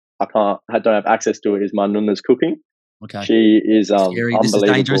because I don't have access to it, is my nunna's cooking. Okay. She is Scary. This is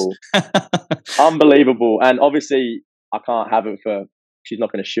dangerous. Unbelievable. And obviously I can't have it she's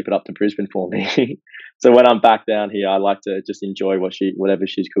not going to ship it up to Brisbane for me. So when I'm back down here, I like to just enjoy whatever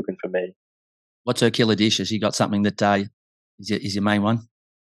she's cooking for me. What's her killer dish? Has she got something that is your main one?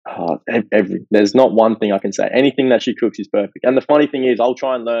 Oh, there's not one thing I can say. Anything that she cooks is perfect. And the funny thing is, I'll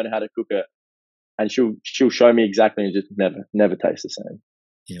try and learn how to cook it, and she'll show me exactly, and just never tastes the same.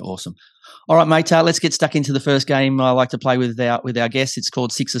 Yeah, awesome. All right, mate. Let's get stuck into the first game. I like to play with our guests. It's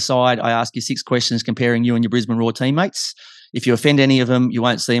called Six Aside. I ask you 6 questions comparing you and your Brisbane Roar teammates. If you offend any of them, you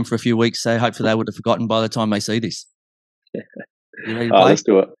won't see them for a few weeks. So hopefully they would have forgotten by the time they see this. You ready to play? Let's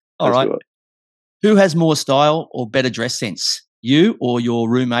do it. All right. Do it. Who has more style or better dress sense? You or your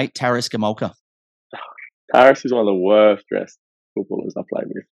roommate, Taras Gamolka? Taras is one of the worst dressed footballers I play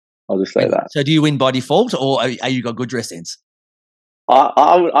with. I'll just say that. So do you win by default, or are you got good dress sense?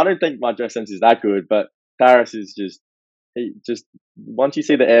 I don't think my dress sense is that good, but Taras is just once you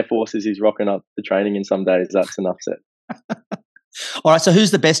see the Air Forces he's rocking up the training in some days, that's enough set. All right, so who's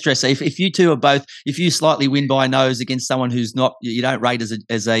the best dresser? If you two are both, if you slightly win by a nose against someone who's not, you don't rate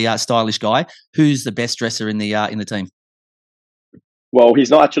as a stylish guy, who's the best dresser in the team? Well, he's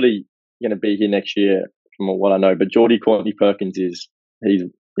not actually going to be here next year, from what I know. But Geordie Courtney Perkins he's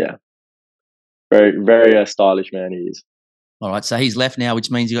very very stylish man. He is. All right, so he's left now,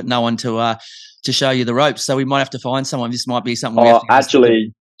 which means you got no one to show you the ropes. So we might have to find someone. This might be something.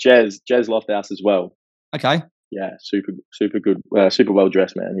 Actually, Jez Lofthouse as well. Okay. Yeah, super good, super well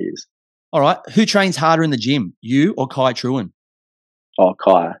dressed man. He is. All right, who trains harder in the gym, you or Kai Truen? Oh,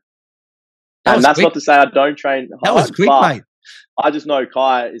 Kai. And that's not to say I don't train hard. That was quick, mate. I just know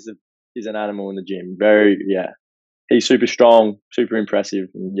Kai is an animal in the gym. He's super strong, super impressive,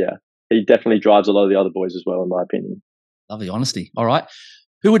 and he definitely drives a lot of the other boys as well, in my opinion. Lovely honesty. All right,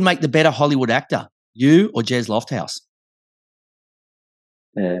 who would make the better Hollywood actor, you or Jez Lofthouse?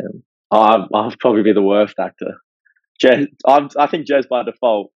 I'll probably be the worst actor. Jez, I think Jez by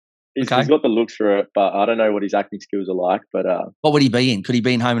default. He's got the looks for it, but I don't know what his acting skills are like. But what would he be in? Could he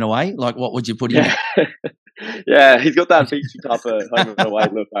be in Home and Away? Like, what would you put him in? Yeah, he's got that beachy type of Home and Away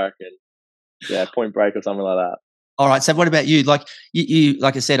look, I reckon. Yeah, Point Break or something like that. All right. So what about you? Like you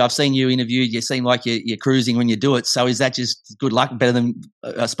like I said, I've seen you interviewed. You seem like you're cruising when you do it. So is that just good luck, better than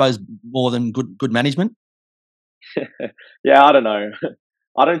I suppose more than good management? Yeah, I don't know.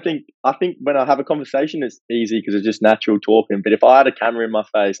 I think when I have a conversation, it's easy because it's just natural talking. But if I had a camera in my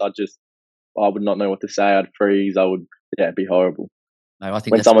face, I would not know what to say. I'd freeze. It'd be horrible. No, I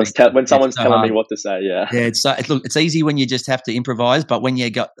think when someone's telling me what to say, yeah. It's easy when you just have to improvise, but when you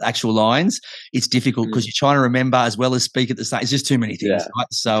got actual lines, it's difficult because you're trying to remember as well as speak at the same. It's just too many things. Yeah. Right?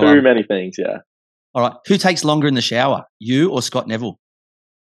 So too many things. Yeah. All right. Who takes longer in the shower, you or Scott Neville?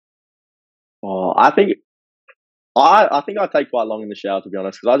 Oh, I think I take quite long in the shower, to be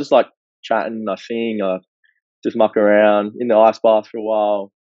honest, because I just like chatting, I sing, I just muck around in the ice bath for a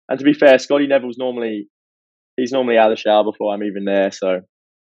while. And to be fair, Scotty Neville's normally out of the shower before I'm even there. So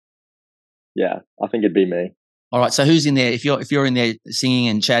yeah, I think it'd be me. All right. So who's in there? If you're in there singing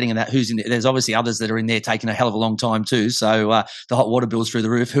and chatting and that, who's in there? There's obviously others that are in there taking a hell of a long time too. So the hot water bill's through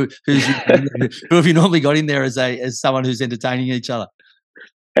the roof. Who have you normally got in there as someone who's entertaining each other?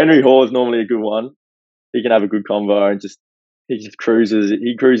 Henry Hoare is normally a good one. He can have a good convo and he just cruises.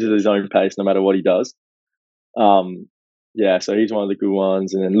 He cruises at his own pace no matter what he does. So he's one of the good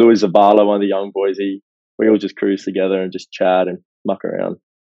ones. And then Louis Zavala, one of the young boys, we all just cruise together and just chat and muck around.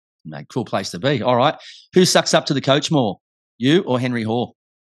 Mate, cool place to be. All right. Who sucks up to the coach more, you or Henry Hoare?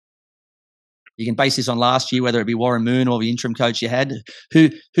 You can base this on last year, whether it be Warren Moon or the interim coach you had. Who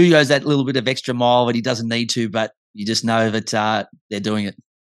goes that little bit of extra mile that he doesn't need to, but you just know that they're doing it?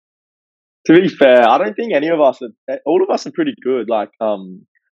 To be fair, I don't think any of us all of us are pretty good. Like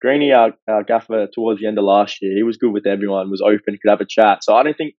Greeny, our gaffer, towards the end of last year, he was good with everyone, was open, could have a chat. So I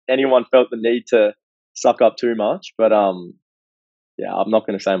don't think anyone felt the need to suck up too much. But I'm not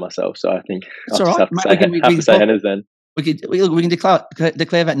going to say myself. So I think I'll just have to say Henners then. We can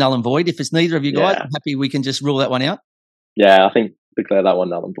declare that null and void. If it's neither of you guys, I'm happy we can just rule that one out. Yeah, I think declare that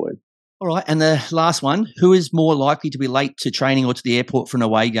one null and void. All right, and the last one, who is more likely to be late to training or to the airport for an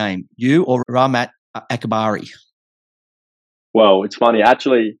away game, you or Ramat Akbari? Well, it's funny.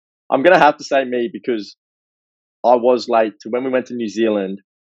 Actually, I'm going to have to say me because I was late to when we went to New Zealand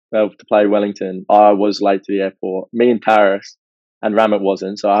to play Wellington. I was late to the airport. Me and Taras, and Ramat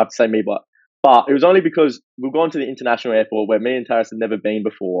wasn't. So I have to say me, but it was only because we've gone to the international airport where me and Taras had never been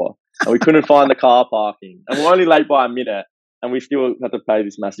before. and we couldn't find the car parking, and we're only late by a minute, and we still had to pay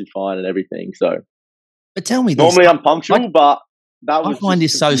this massive fine and everything. So But tell me this. normally I'm punctual, but that was I find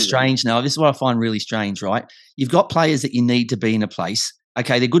just this so confusing. strange now. This is what I find really strange, right? You've got players that you need to be in a place.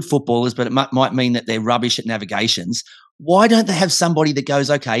 Okay, they're good footballers, but it might mean that they're rubbish at navigations. Why don't they have somebody that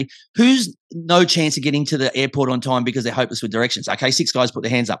goes, okay, who's no chance of getting to the airport on time because they're hopeless with directions? Okay, 6 guys put their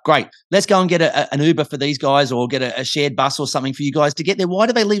hands up. Great. Let's go and get an Uber for these guys or get a shared bus or something for you guys to get there. Why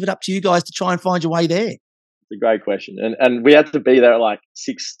do they leave it up to you guys to try and find your way there? It's a great question. And we had to be there at like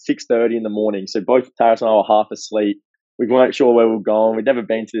 6:30 in the morning. So both Taris and I were half asleep. We weren't sure where we were going. We'd never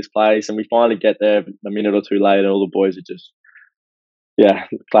been to this place. And we finally get there a minute or two later, and all the boys are just,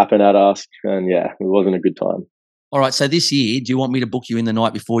 clapping at us. And it wasn't a good time. All right, so this year, do you want me to book you in the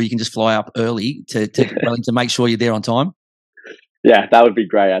night before? You can just fly up early to Wellington to make sure you're there on time? Yeah, that would be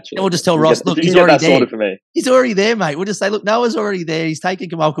great, actually. And we'll just tell Ross, look, he's already there. For me. He's already there, mate. We'll just say, look, Noah's already there. He's taking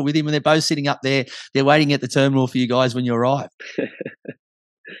Kamalka with him, and they're both sitting up there. They're waiting at the terminal for you guys when you arrive.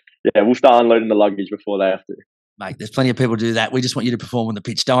 Yeah, we'll start unloading the luggage before they have to. Mate, there's plenty of people to do that. We just want you to perform on the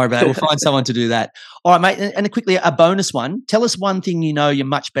pitch. Don't worry about it. We'll find someone to do that. All right, mate. And quickly, a bonus one. Tell us one thing you know you're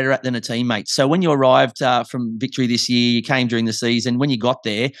much better at than a teammate. So when you arrived from Victory this year, you came during the season. When you got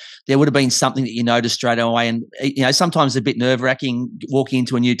there would have been something that you noticed straight away. And, sometimes a bit nerve-wracking walking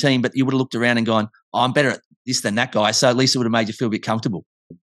into a new team, but you would have looked around and gone, oh, I'm better at this than that guy. So at least it would have made you feel a bit comfortable.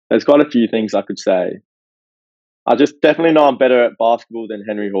 There's quite a few things I could say. I just definitely know I'm better at basketball than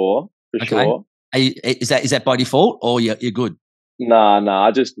Henry Hoare, for sure. Is that by default or you're good? Nah.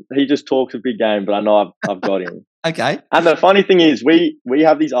 He just talks a big game, but I know I've got him. Okay. And the funny thing is, we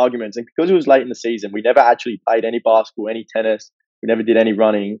have these arguments, and because it was late in the season, we never actually played any basketball, any tennis. We never did any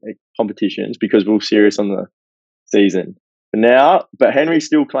running competitions because we were serious on the season. But Henry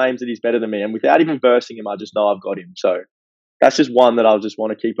still claims that he's better than me, and without even versing him, I just know I've got him. So that's just one that I'll just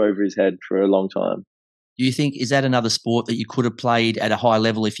want to keep over his head for a long time. Do you think, is that another sport that you could have played at a high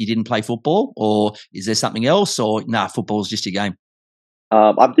level if you didn't play football? Or is there something else? Or football's just your game?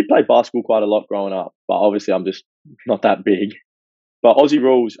 I did play basketball quite a lot growing up, but obviously I'm just not that big. But Aussie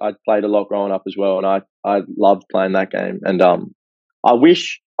Rules, I played a lot growing up as well, and I loved playing that game. And I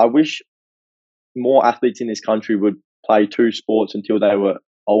wish more athletes in this country would play 2 sports until they were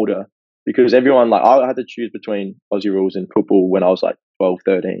older, because everyone, I had to choose between Aussie Rules and football when I was 12,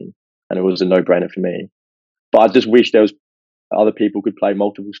 13, and it was a no-brainer for me. But I just wish there was other people could play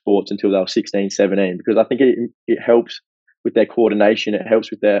multiple sports until they were 16, 17, because I think it helps with their coordination. It helps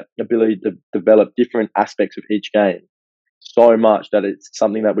with their ability to develop different aspects of each game so much that it's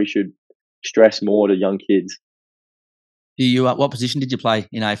something that we should stress more to young kids. What position did you play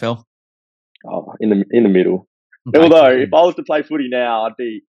in AFL? Oh, in the middle. Okay. Although if I was to play footy now, I'd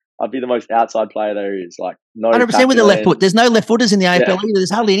be the most outside player there is. 100% with the left foot. There's no left footers in the AFL either. There's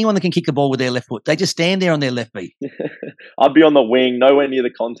hardly anyone that can kick the ball with their left foot. They just stand there on their left feet. I'd be on the wing, nowhere near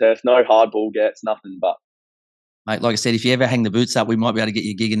the contest, no hard ball gets, nothing. But mate, like I said, if you ever hang the boots up, we might be able to get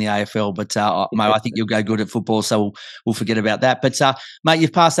you a gig in the AFL. But mate, I think you'll go good at football, so we'll forget about that. But mate,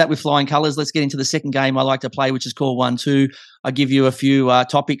 you've passed that with flying colours. Let's get into the second game I like to play, which is called 1-2. I give you a few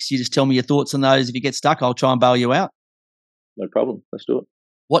topics. You just tell me your thoughts on those. If you get stuck, I'll try and bail you out. No problem. Let's do it.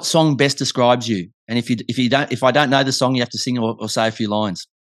 What song best describes you? And if I don't know the song, you have to sing or say a few lines.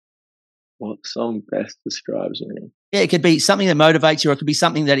 What song best describes me? Yeah, it could be something that motivates you, or it could be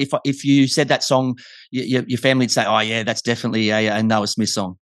something that if you said that song, your family would say, "Oh yeah, that's definitely a Noah Smith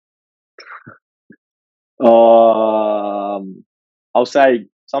song." I'll say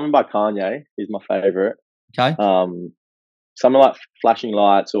something by Kanye is my favorite. Okay. Something like Flashing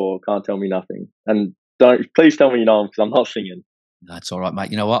Lights or Can't Tell Me Nothing. And please tell me you know them, because I'm not singing. No, it's all right,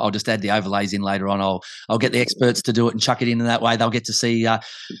 mate. You know what? I'll just add the overlays in later on. I'll get the experts to do it and chuck it in that way. They'll get to see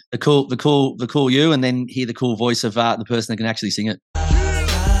the cool you, and then hear the cool voice of the person that can actually sing it.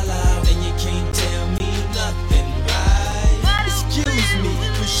 Excuse me,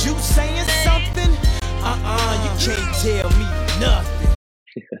 was you saying something? You can't tell me nothing.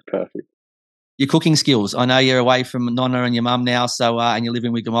 Perfect. Your cooking skills. I know you're away from Nonna and your mum now, so and you're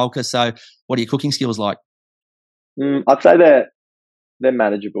living with Gamalka. So, what are your cooking skills like? I'd say they're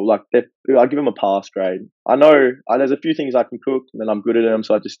manageable. I give them a pass grade. I know there's a few things I can cook, and then I'm good at them,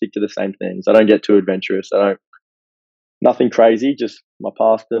 so I just stick to the same things. I don't get too adventurous. Nothing crazy. Just my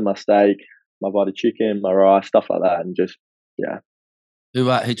pasta, my steak, my buttered chicken, my rice, stuff like that, and just Who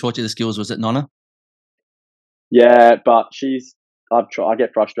taught you the skills? Was it Nonna? Yeah, but I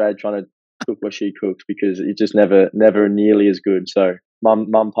get frustrated trying to cook what she cooks because it's just never nearly as good. So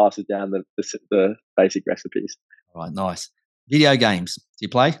mum passes down the basic recipes. All right, nice. Video games. Do you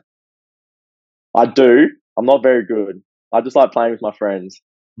play? I do. I'm not very good. I just like playing with my friends.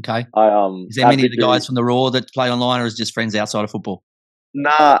 Okay. I Is there at many of the Victory. guys from the Raw that play online, or is it just friends outside of football?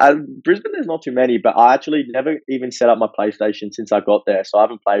 Nah, Brisbane there's not too many, but I actually never even set up my PlayStation since I got there, so I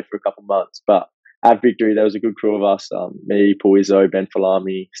haven't played for a couple months. But at Victory, there was a good crew of us: me, Paul Izzo, Ben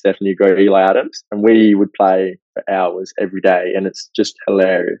Falami, Stephanie Ugo, Eli Adams, and we would play for hours every day, and it's just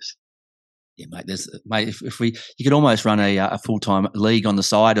hilarious. Yeah, mate. If you could almost run a full time league on the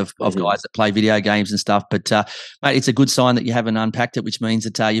side of guys that play video games and stuff. But mate, it's a good sign that you haven't unpacked it, which means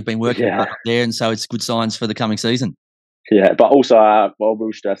that you've been working hard up there, and so it's good signs for the coming season. Yeah, but also, I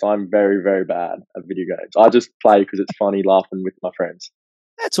will stress I'm very, very bad at video games. I just play because it's funny, laughing with my friends.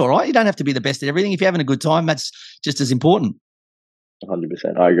 That's all right. You don't have to be the best at everything. If you're having a good time, that's just as important.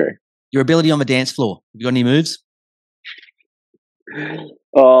 100%, I agree. Your ability on the dance floor. Have you got any moves?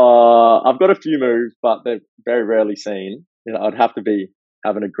 I've got a few moves, but they're very rarely seen. I'd have to be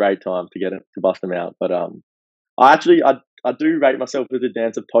having a great time to get it to bust them out. But I do rate myself as a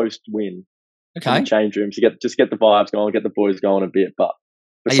dancer post win. Okay. In the change rooms to get the vibes going, get the boys going a bit. But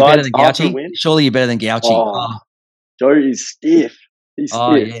are you better than after Gouchy? Surely you're better than Gouchy. Joe is stiff. He's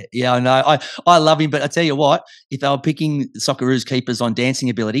stiff. Yeah, I know. I love him, but I tell you what, if they were picking Socceroos keepers on dancing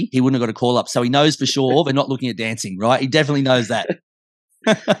ability, he wouldn't have got a call up. So he knows for sure they're not looking at dancing, right? He definitely knows that.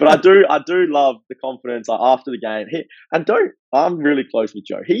 But I do love the confidence after the game. I'm really close with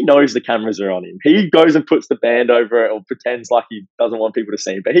Joe. He knows the cameras are on him. He goes and puts the band over it or pretends like he doesn't want people to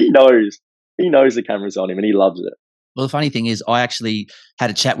see him, but he knows the camera's on him and he loves it. Well, the funny thing is I actually had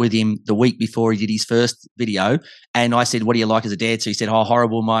a chat with him the week before he did his first video, and I said, what do you like as a dancer? He said, oh,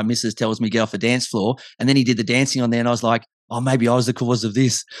 horrible, my missus tells me get off the dance floor. And then he did the dancing on there, and I was like, oh, maybe I was the cause of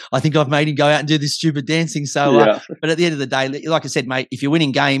this. I think I've made him go out and do this stupid dancing. So, but at the end of the day, like I said, mate, if you're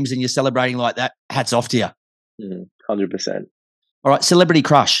winning games and you're celebrating like that, hats off to you. 100%. All right, celebrity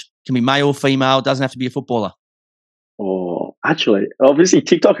crush. Can be male, female, doesn't have to be a footballer. Oh, actually, obviously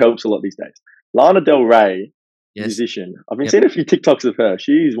TikTok helps a lot these days. Lana Del Rey, musician. I've been seeing a few TikToks of her.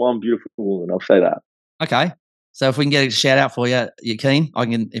 She's one beautiful woman. I'll say that. Okay, so if we can get a shout out for you, you keen?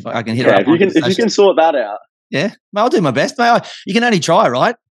 If I can hit her up. If you can sort that out. Yeah, I'll do my best, mate. You can only try,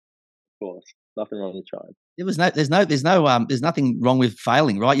 right? Of course, nothing wrong with trying. There's nothing wrong with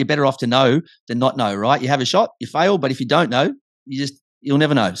failing, right? You're better off to know than not know, right? You have a shot, you fail, but if you don't know, you'll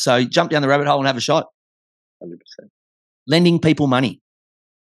never know. So jump down the rabbit hole and have a shot. 100%. Lending people money.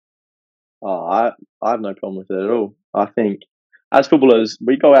 Oh, I have no problem with it at all. I think as footballers,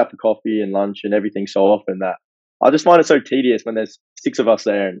 we go out for coffee and lunch and everything so often that I just find it so tedious when there's 6 of us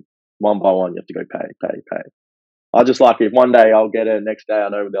there and one by one you have to go pay. I just like if one day I'll get it, next day I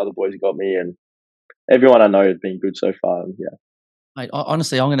know the other boys got me, and everyone I know has been good so far. And yeah. Mate,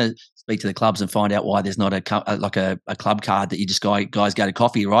 honestly, I'm going to speak to the clubs and find out why there's not a club card that you just guys go to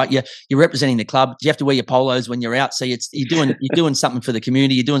coffee, right? You're representing the club. You have to wear your polos when you're out, so you're doing something for the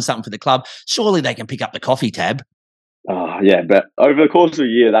community. You're doing something for the club. Surely they can pick up the coffee tab. Oh yeah, but over the course of a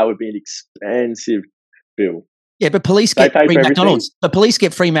year, that would be an expensive bill. Yeah, but police get free McDonald's. But police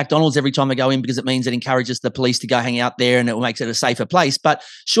get free McDonald's every time they go in because it means it encourages the police to go hang out there and it makes it a safer place. But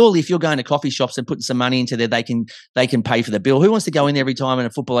surely if you're going to coffee shops and putting some money into there, they can pay for the bill. Who wants to go in there every time and a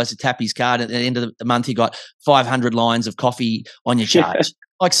footballer has to tap his card at the end of the month you got 500 lines of coffee on your charge?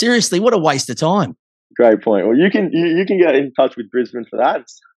 Like seriously, what a waste of time. Great point. Well, you can get in touch with Brisbane for that.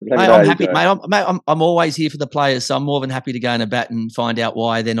 Mate, I'm happy, mate. I'm always here for the players, so I'm more than happy to go in a bat and find out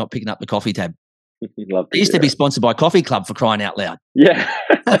why they're not picking up the coffee tab. It used to be sponsored by Coffee Club, for crying out loud. Yeah,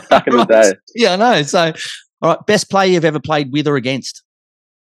 back in the day. Yeah, I know. So, all right, best player you've ever played with or against?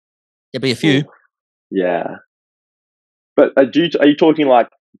 There'll be a few. Yeah. But are you talking like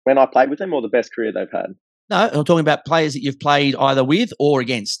when I played with them or the best career they've had? No, I'm talking about players that you've played either with or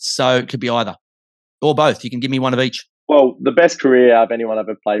against. So it could be either or both. You can give me one of each. Well, the best career of anyone I've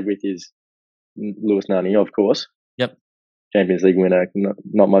ever played with is Lewis Nani, of course. Yep. Champions League winner.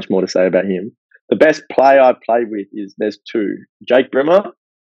 Not much more to say about him. The best player I've played with there's 2, Jake Brimmer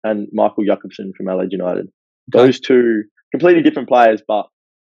and Michael Jakobsen from Adelaide United. Okay. Those 2 completely different players, but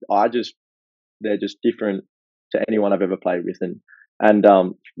they're just different to anyone I've ever played with. And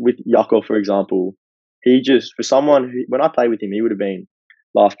with Jaco, for example, when I played with him, he would have been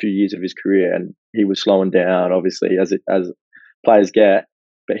last few years of his career and he was slowing down, obviously, as players get.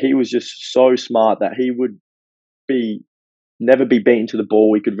 But he was just so smart that he would never be beaten to the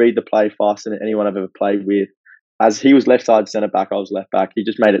ball. He could read the play faster than anyone I've ever played with. As he was left side centre back, I was left back. He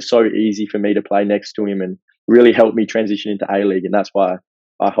just made it so easy for me to play next to him and really helped me transition into A-League. And that's why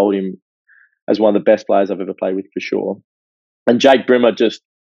I hold him as one of the best players I've ever played with for sure. And Jake Brimmer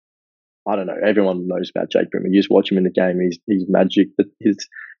I don't know, everyone knows about Jake Brimmer. You just watch him in the game. He's magic.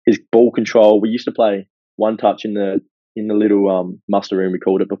 His ball control. We used to play one touch in the in the little muster room, we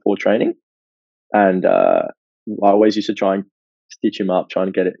called it, before training, and I always used to try and stitch him up,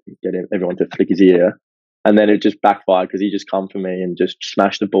 trying to get everyone to flick his ear, and then it just backfired because he just come for me and just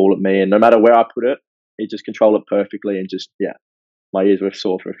smashed the ball at me, and no matter where I put it, he just controlled it perfectly, and just my ears were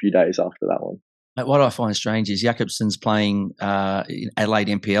sore for a few days after that one. What I find strange is Jakobsen's playing in Adelaide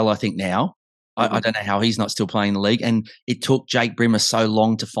NPL, I think now. I don't know how he's not still playing in the league, and it took Jake Brimmer so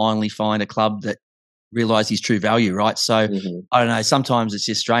long to finally find a club that realised his true value, right? So I don't know. Sometimes it's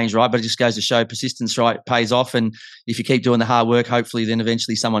just strange, right? But it just goes to show persistence, right, pays off, and if you keep doing the hard work, hopefully, then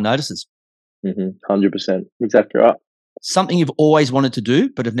eventually someone notices. 100%, exactly right. Something you've always wanted to do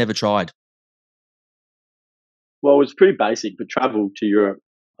but have never tried. Well, it's pretty basic, but travel to Europe,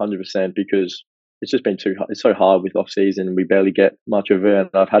 100%, because it's just been it's so hard with off season. We barely get much of it, and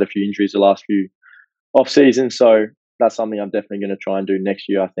I've had a few injuries the last few off season, so that's something I'm definitely going to try and do next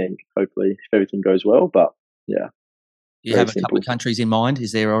year, I think, hopefully, if everything goes well. But yeah. You have a couple of countries in mind?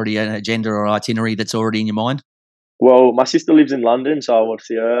 Is there already an agenda or itinerary that's already in your mind? Well, my sister lives in London, so I want to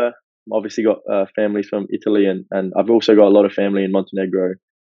see her. I've obviously got families from Italy, and I've also got a lot of family in Montenegro,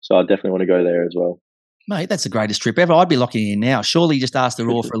 so I definitely want to go there as well. Mate, that's the greatest trip ever. I'd be locking in now. Surely you just asked the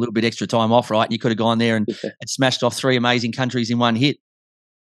Raw for a little bit extra time off, right? And you could have gone there and smashed off 3 amazing countries in one hit.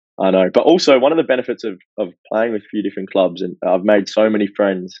 I know. But also one of the benefits of playing with a few different clubs, and I've made so many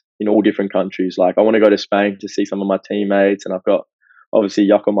friends in all different countries. Like I want to go to Spain to see some of my teammates, and I've got, obviously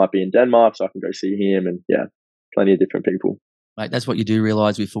Jakob might be in Denmark, so I can go see him, and plenty of different people. Mate, that's what you do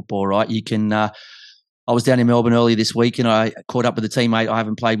realise with football, right? You can I was down in Melbourne earlier this week, and I caught up with a teammate I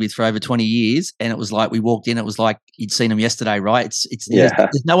haven't played with for over 20 years, and it was like we walked in, it was like you'd seen them yesterday, right?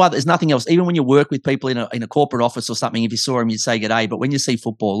 There's nothing else. Even when you work with people in a corporate office or something, if you saw them, you'd say g'day. But when you see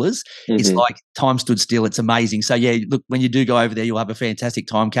footballers, it's like time stood still. It's amazing. So yeah, look, when you do go over there, you'll have a fantastic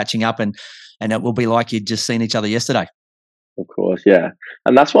time catching up, and it will be like you'd just seen each other yesterday. Of course, yeah.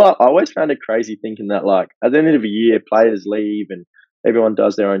 And that's why I always found it crazy thinking that, like, at the end of the year, players leave and everyone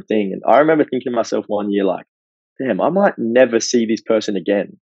does their own thing. And I remember thinking to myself one year, like, damn, I might never see this person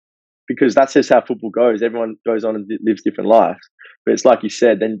again, because that's just how football goes. Everyone goes on and lives different lives. But it's like you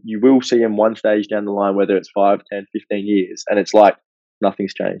said, then you will see them one stage down the line, whether it's 5, 10, 15 years. And it's like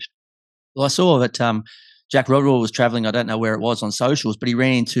nothing's changed. Well, I saw that Jack Rodwell was travelling, I don't know where it was on socials, but he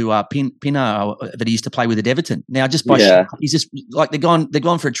ran into Pinner that he used to play with at Everton. Now, just by sheer luck, he's just like they're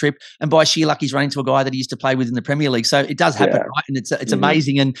gone for a trip, and by sheer luck, he's running into a guy that he used to play with in the Premier League. So it does happen, right? And it's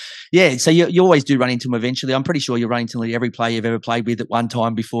amazing. And so you always do run into him eventually. I'm pretty sure you run into nearly every player you've ever played with at one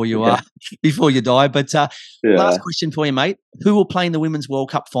time before you before you die. But last question for you, mate: who will play in the Women's World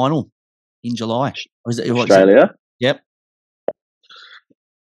Cup final in July? Or is it Australia? Yep.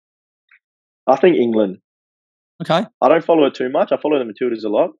 I think England. Okay. I don't follow it too much. I follow the Matildas a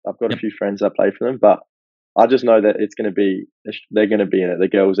lot. I've got a few friends that play for them, but I just know that they're going to be in it. The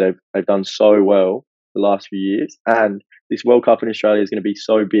girls, they've done so well the last few years, and this World Cup in Australia is going to be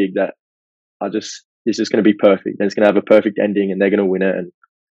so big that it's just going to be perfect, and it's going to have a perfect ending, and they're going to win it, and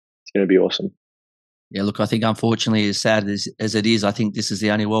it's going to be awesome. Yeah, look, I think unfortunately, as sad as it is, I think this is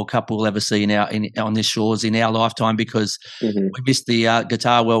the only World Cup we'll ever see on this shores in our lifetime, because we missed the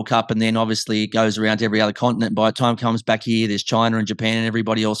Qatar World Cup, and then obviously it goes around to every other continent. By the time it comes back here, there's China and Japan and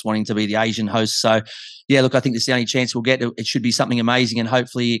everybody else wanting to be the Asian host. So, yeah, look, I think this is the only chance we'll get. It should be something amazing, and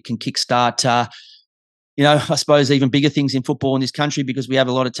hopefully it can kickstart I suppose even bigger things in football in this country, because we have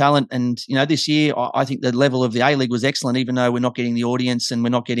a lot of talent. And, this year, I think the level of the A-League was excellent, even though we're not getting the audience and we're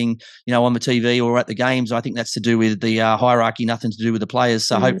not getting, on the TV or at the games. I think that's to do with the hierarchy, nothing to do with the players.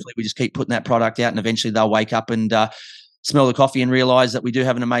 So hopefully we just keep putting that product out, and eventually they'll wake up and smell the coffee and realise that we do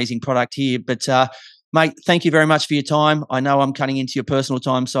have an amazing product here. But, mate, thank you very much for your time. I know I'm cutting into your personal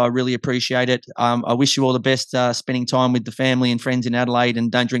time, so I really appreciate it. I wish you all the best spending time with the family and friends in Adelaide,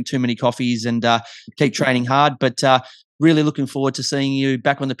 and don't drink too many coffees, and keep training hard. But really looking forward to seeing you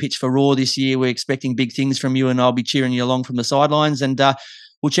back on the pitch for Raw this year. We're expecting big things from you, and I'll be cheering you along from the sidelines. And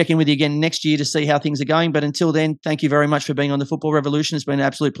we'll check in with you again next year to see how things are going. But until then, thank you very much for being on the Football Revolution. It's been an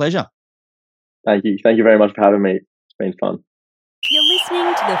absolute pleasure. Thank you. Thank you very much for having me. It's been fun. You're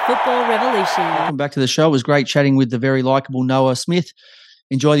listening to the Football Revolution. Welcome back to the show. It was great chatting with the very likeable Noah Smith.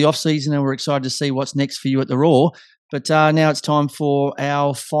 Enjoy the off-season, and we're excited to see what's next for you at the Raw. But now it's time for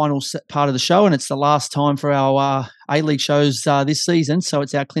our final part of the show, and it's the last time for our A-League shows this season. So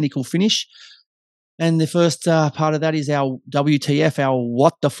it's our clinical finish. And the first part of that is our WTF, our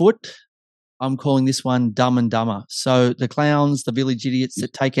What the Foot. I'm calling this one Dumb and Dumber. So the clowns, the village idiots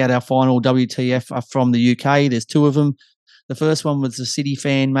that take out our final WTF are from the UK. There's 2 of them. The first one was a City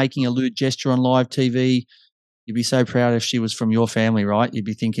fan making a lewd gesture on live TV. you'd be so proud if she was from your family, right? You'd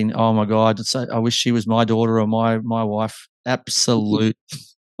be thinking, oh my God, I wish she was my daughter or my wife. Absolute.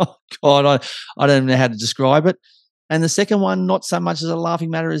 Oh God, I don't know how to describe it. And the second one, not so much as a laughing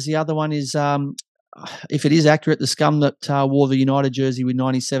matter as the other one, is if it is accurate, the scum that wore the United jersey with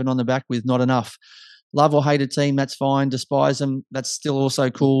 97 on the back with not enough. Love or hate a team, that's fine. Despise them, that's still also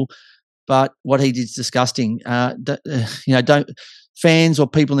cool. But what he did is disgusting. Don't fans or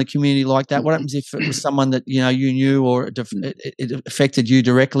people in the community like that. What happens if it was someone that you knew or it affected you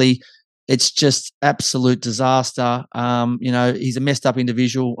directly? It's just absolute disaster. He's a messed up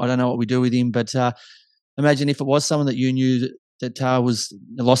individual. I don't know what we do with him, but imagine if it was someone that you knew that was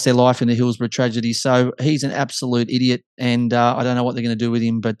lost their life in the Hillsborough tragedy. So he's an absolute idiot, and I don't know what they're going to do with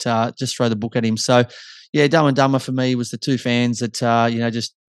him, but just throw the book at him. So, yeah, Dumb and Dumber for me was the two fans that,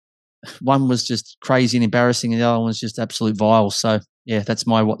 just one was just crazy and embarrassing, and the other one was just absolute vile. So, yeah, that's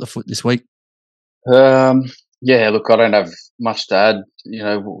my What the Foot this week. Yeah, look, I don't have much to add.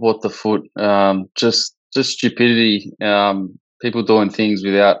 What the foot, just stupidity. People doing things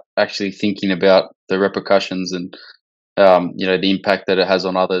without actually thinking about the repercussions and the impact that it has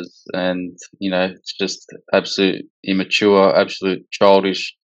on others. And it's just absolute immature, absolute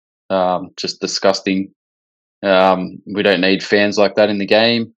childish, just disgusting. We don't need fans like that in the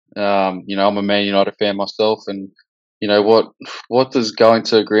game. I'm a Man United fan myself, and what does going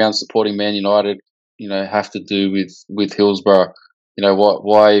to a ground supporting Man United have to do with Hillsborough?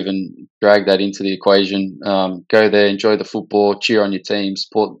 Why even drag that into the equation? Go there, enjoy the football, cheer on your team,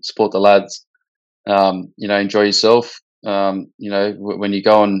 support the lads. Enjoy yourself. When you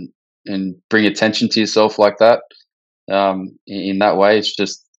go and bring attention to yourself like that, in that way, it's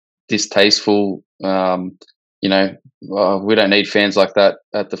just distasteful. We don't need fans like that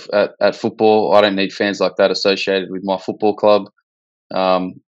at football. I don't need fans like that associated with my football club.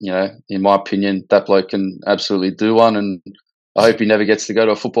 In my opinion, that bloke can absolutely do one, and I hope he never gets to go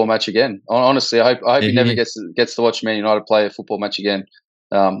to a football match again. Honestly, I hope he never gets to watch Man United play a football match again,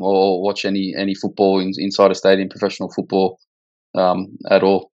 or watch any football inside a stadium, professional football, at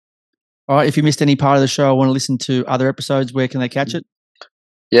all. All right. If you missed any part of the show, I want to listen to other episodes. Where can they catch it?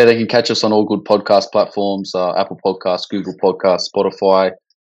 Yeah, they can catch us on all good podcast platforms: Apple Podcasts, Google Podcasts, Spotify.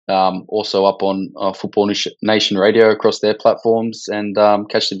 Also up on Football Nation Radio across their platforms, and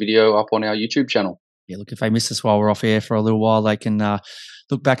catch the video up on our YouTube channel. Yeah, look, if they miss us while we're off air for a little while, they can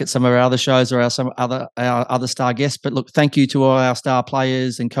look back at some of our other shows or our other star guests. But look, thank you to all our star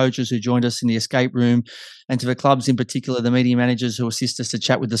players and coaches who joined us in the escape room, and to the clubs in particular, the media managers who assist us to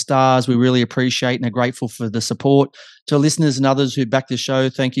chat with the stars. We really appreciate and are grateful for the support. To listeners and others who back the show,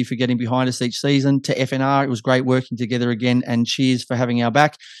 thank you for getting behind us each season. To FNR, it was great working together again, and cheers for having our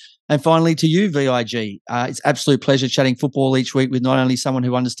back. And finally, to you, VIG, it's absolute pleasure chatting football each week with not only someone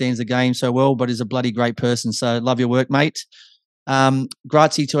who understands the game so well, but is a bloody great person. So love your work, mate.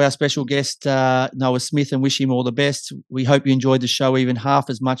 Grazie to our special guest, Noah Smith, and wish him all the best. We hope you enjoyed the show even half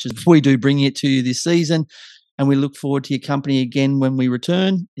as much as we do bringing it to you this season. And we look forward to your company again when we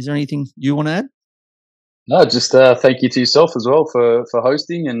return. Is there anything you want to add? No, just thank you to yourself as well for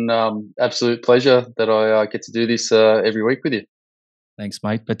hosting, and absolute pleasure that I get to do this every week with you. Thanks,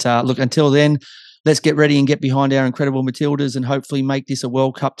 mate. But look, until then, let's get ready and get behind our incredible Matildas and hopefully make this a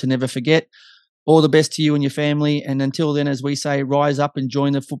World Cup to never forget. All the best to you and your family. And until then, as we say, rise up and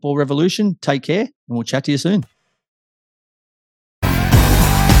join the football revolution. Take care, and we'll chat to you soon.